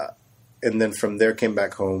 and then from there came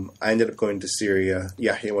back home. I ended up going to Syria.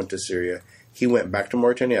 Yahya went to Syria. He went back to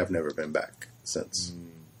Mauritania. I've never been back since.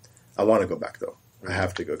 I want to go back though. I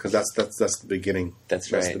have to go because that's the beginning. That's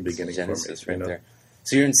the beginning Genesis for me. Right there.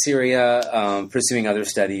 So you're in Syria, pursuing other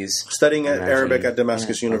studies, studying Arabic at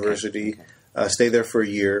Damascus University. Okay. Stayed there for a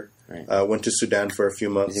year. Right. Went to Sudan for a few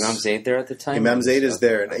months. Was Imam Zayd there at the time? Imam Zayd is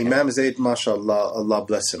there. And Imam Zayd, mashallah, Allah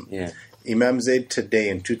bless him. Yeah. Imam Zayd today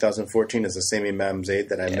in 2014 is the same Imam Zayd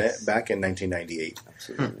that I met back in 1998.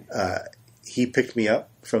 Absolutely. He picked me up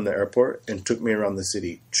from the airport and took me around the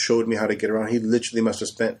city, showed me how to get around. He literally must have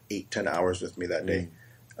spent 8-10 hours with me that day.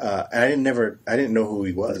 And I didn't know who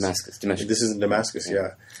he was. Damascus. This is in Damascus,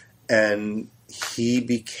 yeah. And he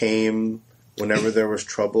became, whenever there was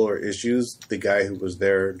trouble or issues, the guy who was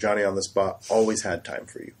there, Johnny on the spot, always had time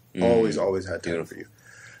for you. Always had time for you.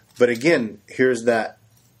 But again, here's that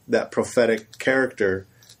prophetic character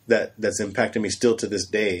that's impacted me still to this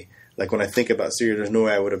day. Like when I think about Syria, there's no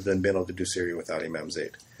way I would have been able to do Syria without Imam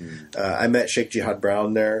Zayd. I met Sheikh Jihad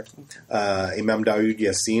Brown there. Imam Dawood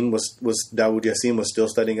Yassin was still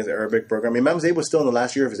studying his Arabic program. Imam Zayd was still in the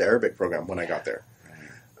last year of his Arabic program when I got there.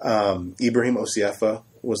 Ibrahim Osiefa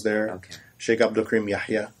was there. Okay. Sheikh Abdul Karim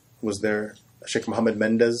Yahya was there. Sheikh Mohammed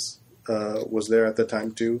Mendez was there at the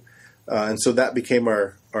time too. And so that became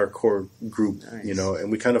our core group, and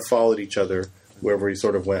we kind of followed each other wherever we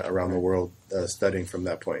sort of went around the world studying from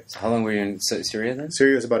that point. So how long were you in Syria then?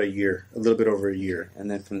 Syria was about a year, a little bit over a year. And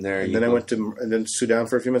then from there, I went to Sudan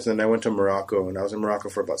for a few months, and then I went to Morocco, and I was in Morocco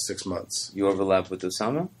for about 6 months. You overlapped with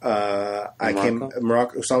Osama?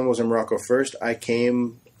 Osama was in Morocco first. I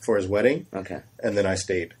came for his wedding, and then I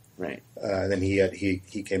stayed. Right. And then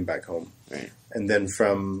he came back home. Right. And then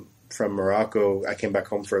from from Morocco, I came back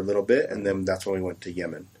home for a little bit, and then that's when we went to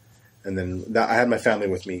Yemen. And then I had my family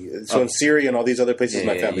with me. So in Syria and all these other places,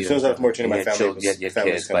 my family. As soon as I left Mauritania, my family was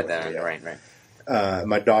kids by then. Right.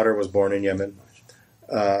 My daughter was born in Yemen.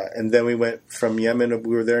 And then we went from Yemen.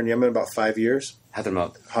 We were there in Yemen about 5 years.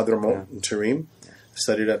 Hadramaut in Tarim.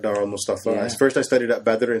 Studied at Dar al-Mustafa. First I studied at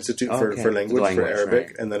Badr Institute for language, for Arabic.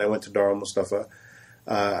 Right. And then I went to Dar al-Mustafa.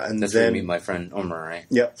 And that's then, where you meet my friend Omar, right?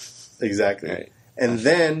 Yep, exactly. Right. And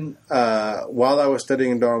then, while I was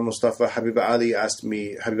studying in Dar al-Mustafa, Habib Ali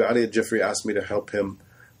al-Jafri asked me to help him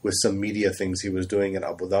with some media things he was doing in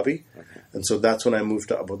Abu Dhabi. Okay. And so that's when I moved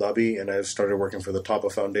to Abu Dhabi, and I started working for the Tapa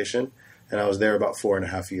Foundation, and I was there about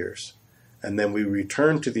 4.5 years. And then we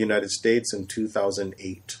returned to the United States in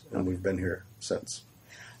 2008, and we've been here since.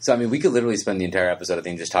 So, I mean, we could literally spend the entire episode, I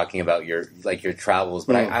think, just talking about your travels.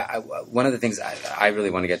 But I one of the things I really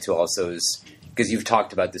want to get to also is, because you've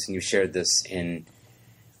talked about this and you've shared this in,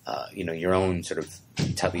 your own sort of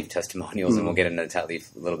Ta'leef testimonials, and we'll get into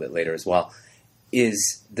Ta'leef a little bit later as well,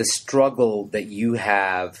 is the struggle that you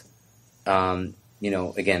have,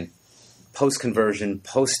 again, post-conversion,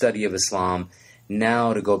 post-study of Islam,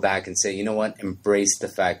 now to go back and say, you know what, embrace the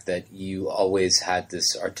fact that you always had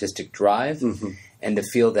this artistic drive, and to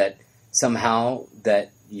feel that somehow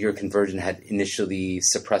that your conversion had initially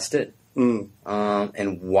suppressed it,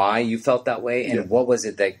 and why you felt that way, and what was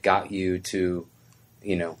it that got you to,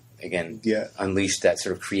 unleash that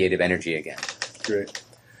sort of creative energy again? Great.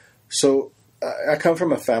 So I come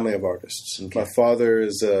from a family of artists. Okay. My father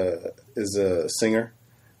is a singer,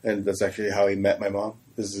 and that's actually how he met my mom.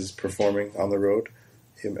 This is performing on the road.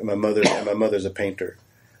 My mother's a painter.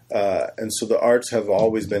 And so the arts have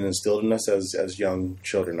always been instilled in us as young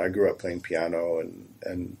children. I grew up playing piano,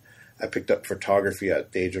 and I picked up photography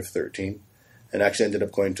at the age of 13, and actually ended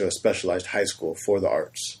up going to a specialized high school for the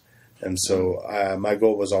arts. And so my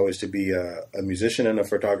goal was always to be a musician and a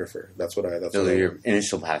photographer. Those were your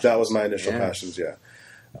initial passions. That was my initial passions, yeah.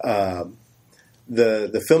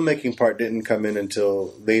 The filmmaking part didn't come in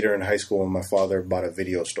until later in high school when my father bought a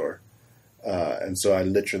video store. And so I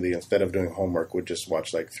literally, instead of doing homework, would just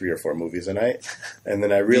watch like 3 or 4 movies a night. And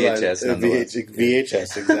then I realized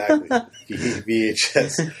VHS, exactly.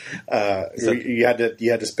 VHS.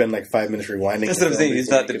 You had to spend like 5 minutes rewinding. That's what I'm saying. You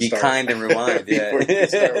thought to be kind and rewind. Before you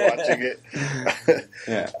start watching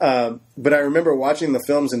it. But I remember watching the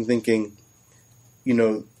films and thinking,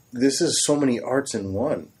 this is so many arts in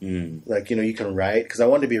one. Like, you can write, because I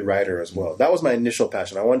wanted to be a writer as well. That was my initial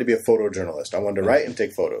passion. I wanted to be a photojournalist. I wanted to write and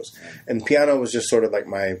take photos. And piano was just sort of like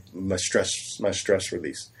my stress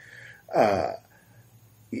release.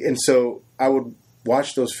 And so I would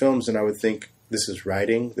watch those films and I would think, this is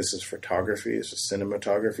writing, this is photography, this is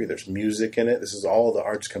cinematography, there's music in it. This is all the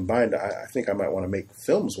arts combined. I think I might want to make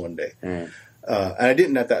films one day. And I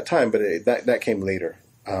didn't at that time, but that came later.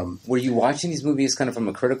 Were you watching these movies kind of from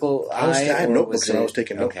a critical eye? I had notebooks and I was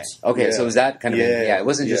taking notes. Okay, so was that kind of it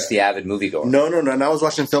wasn't just the avid moviegoer. No. And I was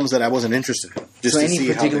watching films that I wasn't interested in. Just so to any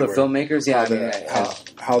see particular how filmmakers?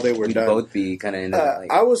 How they were done. Both be kind of into that.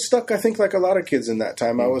 I was stuck, I think, like a lot of kids in that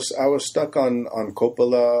time. I was stuck on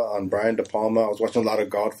Coppola, on Brian De Palma. I was watching a lot of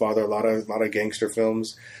Godfather, a lot of gangster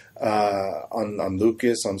films, on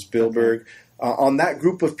Lucas, on Spielberg. On that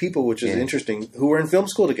group of people, which is interesting, who were in film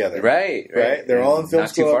school together. Right. They're all in film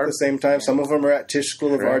school at the same time. Some of them are at Tisch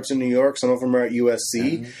School of Arts in New York. Some of them are at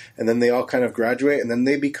USC. And then they all kind of graduate. And then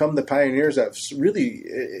they become the pioneers that really,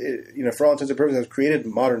 for all intents and purposes, have created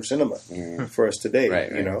modern cinema for us today.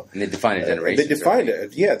 And they defined a generation. They defined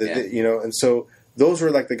it. And so those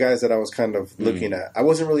were like the guys that I was kind of looking at. I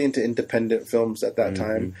wasn't really into independent films at that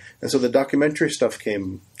time. And so the documentary stuff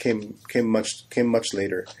came much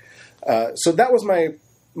later. So that was my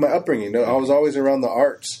upbringing. I was always around the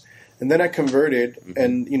arts, and then I converted.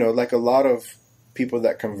 And like a lot of people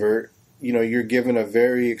that convert, you're given a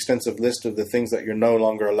very extensive list of the things that you're no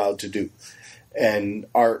longer allowed to do, and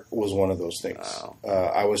art was one of those things. Wow.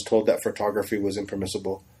 I was told that photography was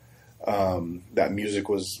impermissible, that music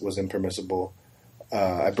was impermissible.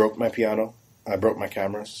 I broke my piano. I broke my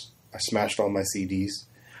cameras. I smashed all my CDs.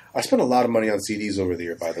 I spent a lot of money on CDs over the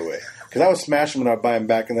year, by the way. Because I would smash them and I'd buy them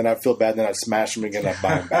back, and then I'd feel bad, and then I'd smash them again and I'd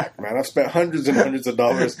buy them back. Man, I've spent hundreds and hundreds of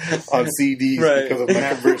dollars on CDs because of my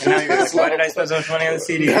conversion. Why did I spend so much money on the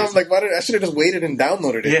CDs? I'm like, I should have just waited and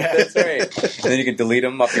downloaded it. Yeah, that's right. And then you can delete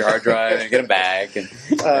them off your hard drive and get them back.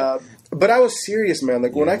 But I was serious, man.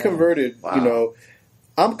 Like, when I converted,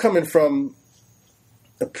 I'm coming from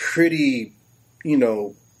a pretty,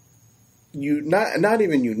 not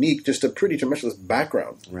even unique, just a pretty tremendous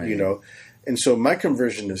background, and so my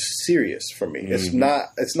conversion is serious for me. It's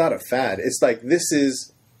not a fad. It's like, this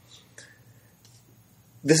is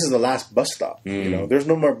this is the last bus stop. You know, there's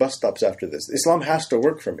no more bus stops after this. Islam has to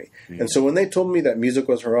work for me. And so when they told me that music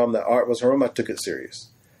was haram, that art was haram, I took it serious.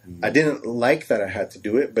 I didn't like that I had to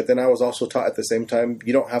do it, but then I was also taught at the same time,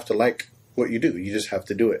 you don't have to like what you do. You just have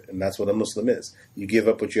to do it. And that's what a Muslim is. You give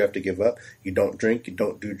up what you have to give up. You don't drink. You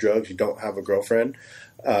don't do drugs. You don't have a girlfriend.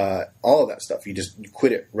 All of that stuff. You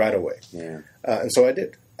quit it right away. Yeah. And so I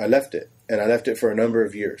did. I left it. And I left it for a number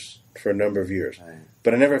of years. Right.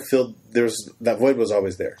 But I never filled, that void was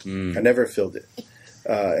always there. I never filled it.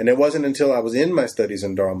 And it wasn't until I was in my studies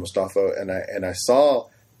in Dar Mustafa and I saw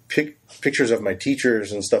pictures of my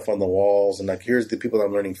teachers and stuff on the walls, and like, here's the people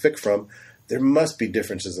I'm learning fiqh from. There must be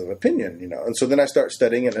differences of opinion, you know. And so then I start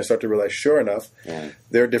studying, and I start to realize, sure enough,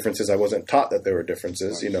 there are differences. I wasn't taught that there were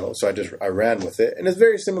differences, you know. So I ran with it, and it's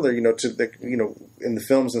very similar, you know, to the, you know, in the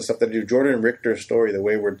films and stuff that I do. Jordan Richter's story, the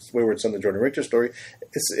Wayward Son, the Jordan Richter story.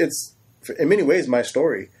 It's in many ways my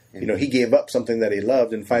story. You know, he gave up something that he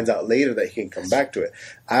loved and finds out later that he can come back to it.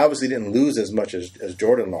 I obviously didn't lose as much as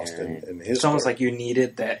Jordan lost in his It's almost like you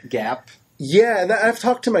needed that gap. Yeah, and I've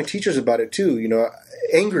talked to my teachers about it too, you know,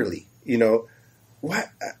 angrily. You know, what?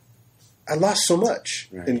 I lost so much.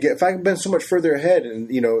 Right. And if I had been so much further ahead,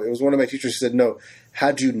 and, you know, it was one of my teachers who said, no,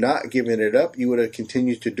 had you not given it up, you would have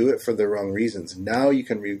continued to do it for the wrong reasons. Now you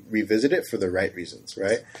can revisit it for the right reasons,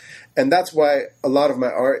 right? And that's why a lot of my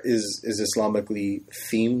art is Islamically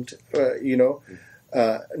themed, you know,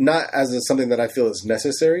 not as something that I feel is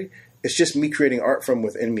necessary. It's just me creating art from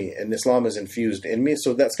within me, and Islam is infused in me,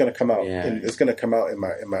 so that's going to come out. It's going to come out in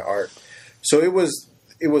my art. So it was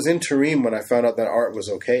in Tareem when I found out that art was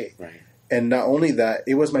okay. Right. And not only that,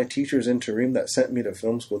 it was my teachers in Tareem that sent me to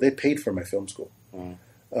film school. They paid for my film school.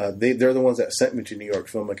 They're the ones that sent me to New York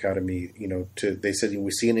Film Academy. You know, they said,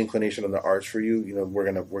 we see an inclination in the arts for you. You know, we're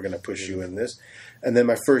gonna push you in this. And then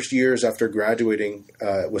my first years after graduating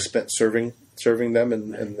was spent serving them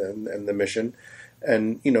in the mission.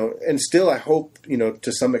 And you know, and still I hope, you know,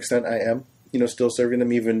 to some extent I am, you know, still serving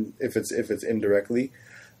them, even if it's indirectly.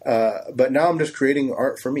 But now I'm just creating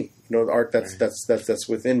art for me, you know, art that's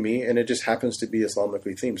within me, and it just happens to be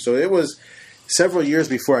Islamically themed. So it was several years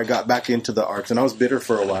before I got back into the arts, and I was bitter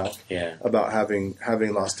for a while about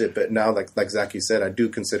having lost it. But now, like Zaki said, I do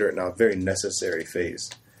consider it now a very necessary phase.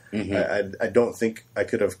 I don't think I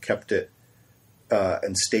could have kept it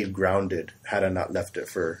and stayed grounded had I not left it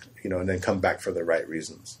for, you know, and then come back for the right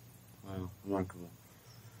reasons. Wow, remarkable.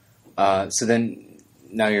 So then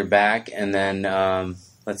now you're back, and then.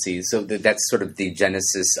 Let's see. So that's sort of the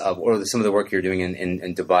genesis of, or some of the work you're doing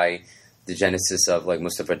in Dubai, the genesis of like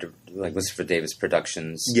Mustafa Davis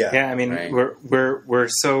Productions. Yeah. I mean, right? we're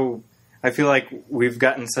so. I feel like we've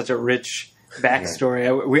gotten such a rich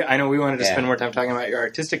backstory. I know we wanted to spend more time talking about your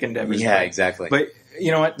artistic endeavors. Yeah, exactly. But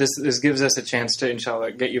you know what? This gives us a chance to,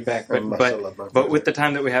 inshallah, get you back. But with the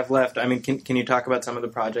time that we have left, I mean, can you talk about some of the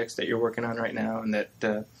projects that you're working on right now and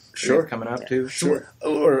that? Sure. Coming up too. Sure.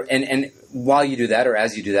 And while you do that, or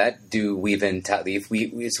as you do that, do weave in Ta'leef.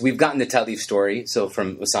 We've gotten the Ta'leef story, so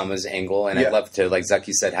from Osama's angle, and I'd love to, like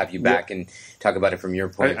Zaki said, have you back and talk about it from your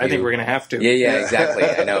point of view. I think we're going to have to. Yeah, exactly.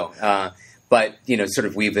 I know. But, you know, sort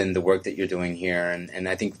of weave in the work that you're doing here, and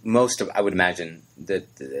I think I would imagine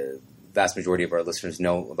that the vast majority of our listeners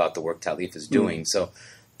know about the work Ta'leef is doing, so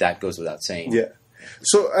that goes without saying. Yeah.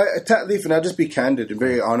 So Ta'leef, and I'll just be candid and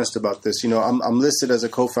very honest about this. You know, I'm listed as a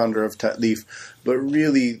co-founder of Ta'leef, but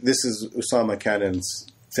really this is Osama Cannon's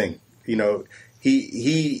thing. You know,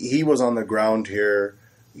 he was on the ground here,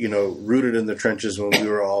 you know, rooted in the trenches when we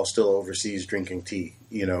were all still overseas drinking tea.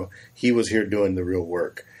 You know, he was here doing the real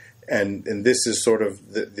work. And this is sort of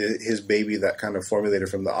his baby that kind of formulated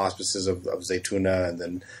from the auspices of Zaytuna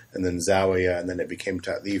and then Zawiya, and then it became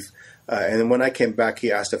Ta'leef. And then when I came back,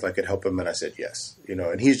 he asked if I could help him, and I said yes. You know,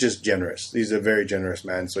 and he's just generous. He's a very generous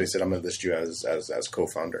man. So he said, I'm going to list you as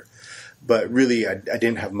co-founder. But really, I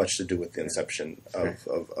didn't have much to do with the inception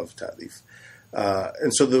of Ta'leef.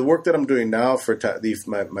 And so the work that I'm doing now for Ta'leef,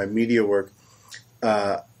 my media work,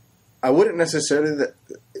 I wouldn't necessarily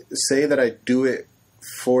say that I do it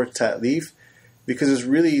for Ta'leef, because it's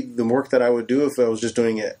really the work that I would do if I was just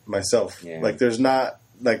doing it myself. Yeah. Like, there's not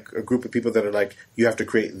like a group of people that are like, you have to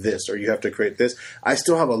create this or you have to create this. I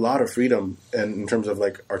still have a lot of freedom in terms of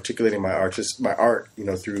like articulating my art, you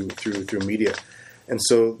know, through media. And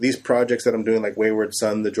so these projects that I'm doing, like Wayward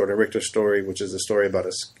Son, the Jordan Richter story, which is a story about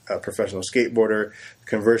a professional skateboarder,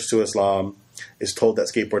 converts to Islam, is told that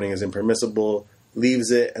skateboarding is impermissible,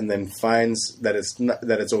 leaves it, and then finds that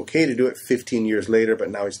it's okay to do it 15 years later, but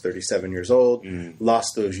now he's 37 years old,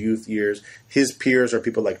 lost those youth years. His peers are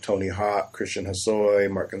people like Tony Hawk, Christian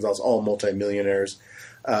Hosoi, Mark Gonzalez, all multimillionaires.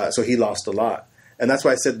 So he lost a lot. And that's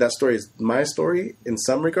why I said that story is my story in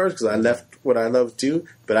some regards, because I left what I love too,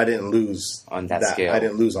 but I didn't lose on that scale. I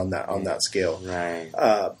didn't lose on that scale. Right.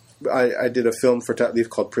 I did a film for Tat Leaf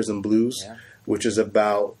called Prison Blues, which is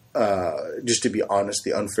about, just to be honest,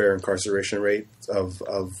 the unfair incarceration rate of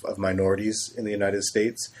minorities in the United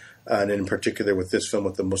States. And in particular with this film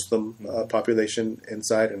with the Muslim population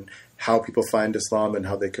inside, and how people find Islam and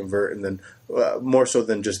how they convert, and then more so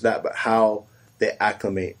than just that, but how they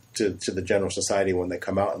acclimate to the general society when they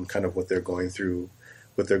come out, and kind of what they're going through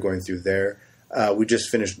there. We just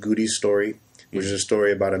finished Goody's story, which is a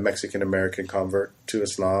story about a Mexican-American convert to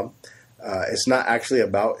Islam. It's not actually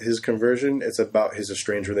about his conversion. It's about his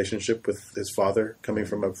estranged relationship with his father coming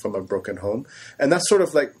from a broken home. And that's sort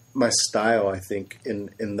of like my style, I think,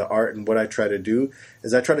 in the art. And what I try to do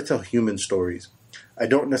is I try to tell human stories. I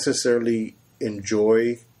don't necessarily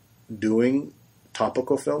enjoy doing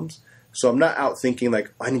topical films. So I'm not out thinking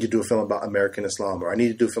like, I need to do a film about American Islam, or I need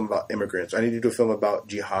to do a film about immigrants. I need to do a film about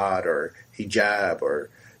jihad or hijab, or,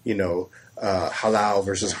 halal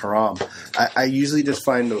versus haram. I usually just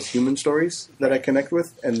find those human stories that I connect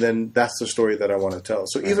with, and then that's the story that I want to tell.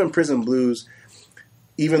 So even Prison Blues,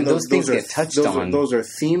 even though those are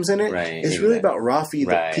themes in it, it's really about Rafi,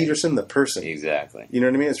 the Peterson, the person. Exactly. You know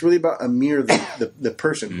what I mean? It's really about Amir, the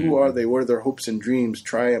person. Who are they? What are their hopes and dreams,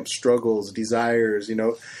 triumphs, struggles, desires,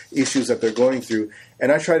 issues that they're going through.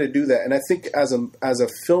 And I try to do that. And I think as a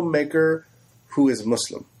filmmaker who is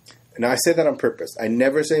Muslim, and I say that on purpose. I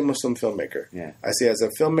never say Muslim filmmaker. Yeah. I say as a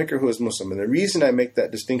filmmaker who is Muslim. And the reason I make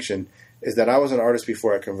that distinction is that I was an artist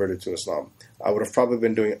before I converted to Islam. I would have probably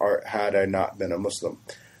been doing art had I not been a Muslim.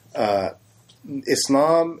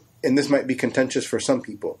 Islam, and this might be contentious for some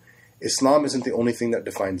people, Islam isn't the only thing that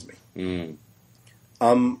defines me.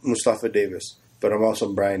 I'm Mustafa Davis, but I'm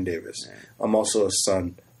also Brian Davis. Right. I'm also a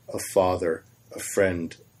son, a father, a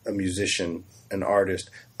friend, a musician, an artist.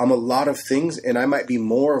 I'm a lot of things, and I might be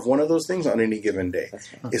more of one of those things on any given day.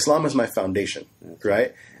 Right. Islam is my foundation,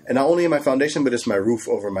 right? And not only my foundation, but it's my roof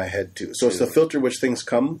over my head too. So it's the filter which things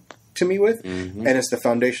come to me with, and it's the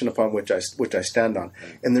foundation upon which I stand on.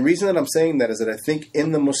 And the reason that I'm saying that is that I think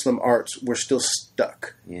in the Muslim arts, we're still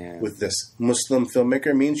stuck with this. Muslim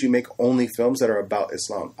filmmaker means you make only films that are about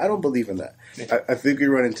Islam. I don't believe in that. I think we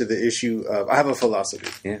run into the issue of, I have a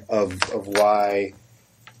philosophy of why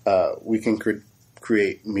we can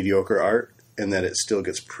create mediocre art and that it still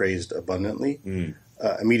gets praised abundantly.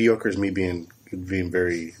 Mediocre is me being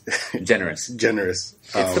very generous.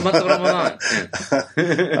 It's the month of Ramadan.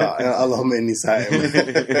 Allahumma inni sa'im.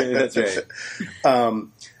 That's right.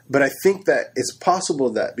 But I think that it's possible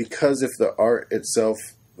that because if the art itself,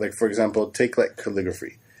 like for example, take like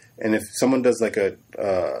calligraphy, and if someone does like a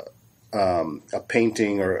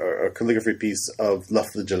painting or a calligraphy piece of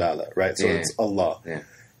Lafz al-Jalala, right? So it's Allah. Yeah.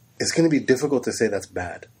 It's going to be difficult to say that's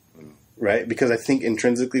bad, right? Because I think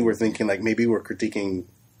intrinsically we're thinking like maybe we're critiquing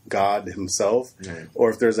God himself,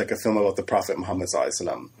 or if there's like a film about the Prophet Muhammad sallallahu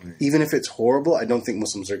alaihi wasallam. Even if it's horrible, I don't think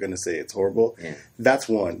Muslims are going to say it's horrible. That's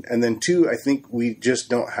one. And then two, I think we just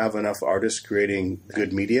don't have enough artists creating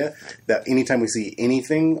good media that anytime we see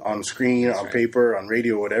anything on screen, on paper, on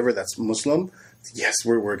radio, whatever, that's Muslim, yes,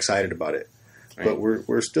 we're excited about it. But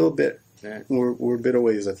we're still a bit, we're a bit a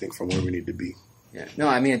ways, I think, from where we need to be. Yeah. No,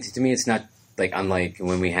 I mean, to me, it's not like unlike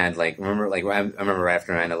when we had I remember right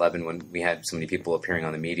after 9/11 when we had so many people appearing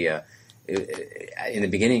on the media. In the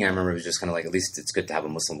beginning, I remember it was just kind of like, at least it's good to have a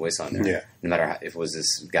Muslim voice on there. Yeah. No matter if it was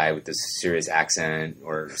this guy with this serious accent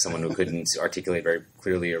or someone who couldn't articulate very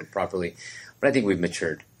clearly or properly. But I think we've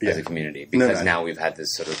matured as a community because now we've had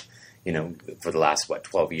this sort of, for the last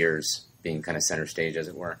 12 years being kind of center stage, as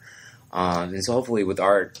it were. And so hopefully with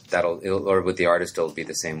art, or with the artist, it'll be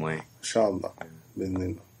the same way. Inshallah.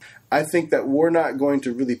 I think that we're not going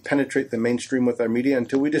to really penetrate the mainstream with our media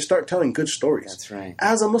until we just start telling good stories. That's right.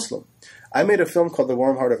 As a Muslim. I made a film called The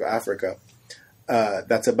Warm Heart of Africa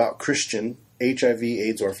that's about Christian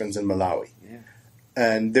HIV/AIDS orphans in Malawi. Yeah.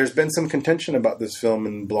 And there's been some contention about this film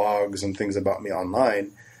in blogs and things about me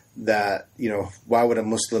online that, why would a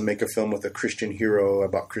Muslim make a film with a Christian hero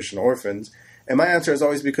about Christian orphans? And my answer is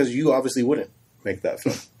always because you obviously wouldn't make that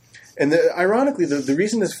film. And ironically, the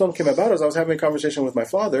reason this film came about is I was having a conversation with my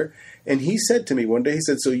father, and he said to me one day, he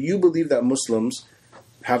said, so you believe that Muslims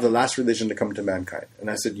have the last religion to come to mankind? And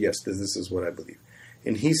I said, yes, this is what I believe.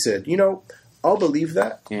 And he said, I'll believe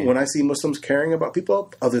that when I see Muslims caring about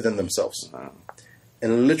people other than themselves. Wow.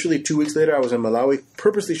 And literally 2 weeks later, I was in Malawi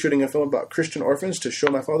purposely shooting a film about Christian orphans to show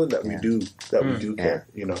my father that we do care,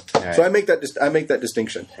 Right. So I make that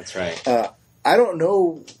distinction. That's right. I don't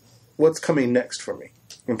know what's coming next for me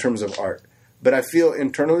in terms of art, but I feel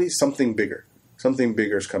internally something bigger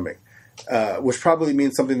is coming. which probably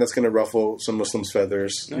means something that's going to ruffle some Muslims'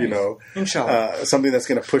 feathers, Nice. you know, Inshallah. something that's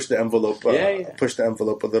going to push the envelope, push the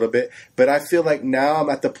envelope a little bit. But I feel like now I'm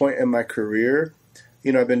at the point in my career,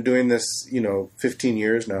 you know, I've been doing this, 15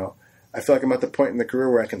 years now. I feel like I'm at the point in the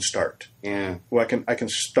career where I can start. Yeah. Where I can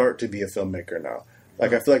start to be a filmmaker now.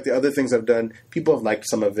 Like, I feel like the other things I've done, people have liked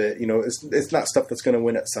some of it. You know, it's not stuff that's going to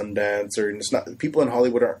win at Sundance, or it's not, people in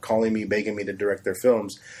Hollywood aren't calling me, begging me to direct their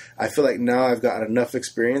films. I feel like now I've got enough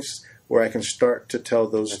experience where I can start to tell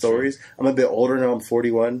those stories. Right. I'm a bit older now. I'm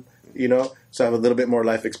 41, so I have a little bit more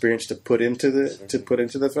life experience to put into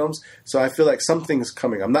the films. So I feel like something's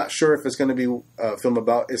coming. I'm not sure if it's going to be a film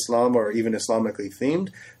about Islam or even Islamically themed,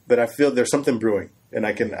 but I feel there's something brewing, and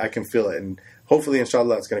I can feel it. And hopefully,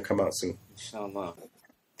 inshallah, it's going to come out soon. Inshallah.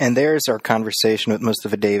 And there's our conversation with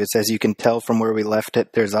Mustafa Davis. As you can tell from where we left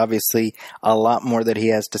it, there's obviously a lot more that he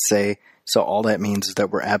has to say. So all that means is that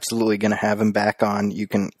we're absolutely going to have him back on. You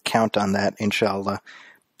can count on that, inshallah.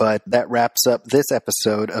 But that wraps up this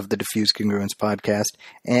episode of the Diffused Congruence Podcast.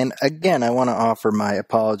 And again, I want to offer my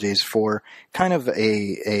apologies for kind of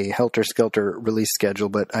a helter-skelter release schedule,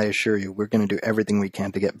 but I assure you, we're going to do everything we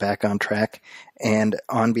can to get back on track. And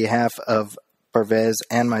on behalf of Parvez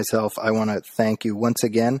and myself, I want to thank you once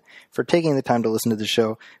again for taking the time to listen to the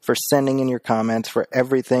show, for sending in your comments, for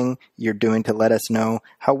everything you're doing to let us know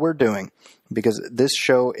how we're doing. Because this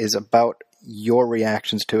show is about your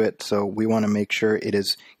reactions to it, so we want to make sure it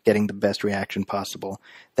is getting the best reaction possible.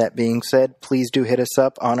 That being said, please do hit us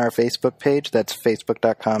up on our Facebook page. That's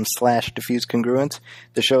facebook.com/diffusecongruence.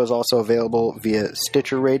 The show is also available via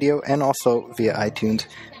Stitcher Radio and also via iTunes.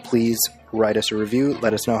 Please write us a review.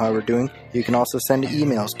 Let us know how we're doing. You can also send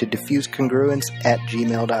emails to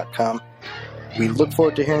diffusecongruence@gmail.com. We look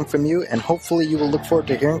forward to hearing from you, and hopefully you will look forward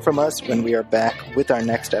to hearing from us when we are back with our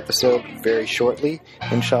next episode very shortly,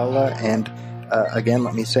 inshallah. And again,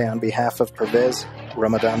 let me say on behalf of Parvez,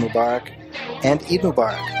 Ramadan Mubarak and Eid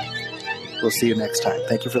Mubarak. We'll see you next time.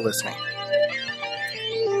 Thank you for listening.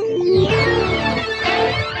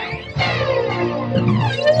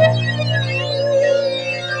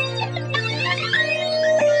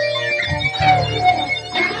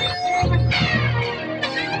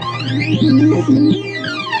 Mm-hmm.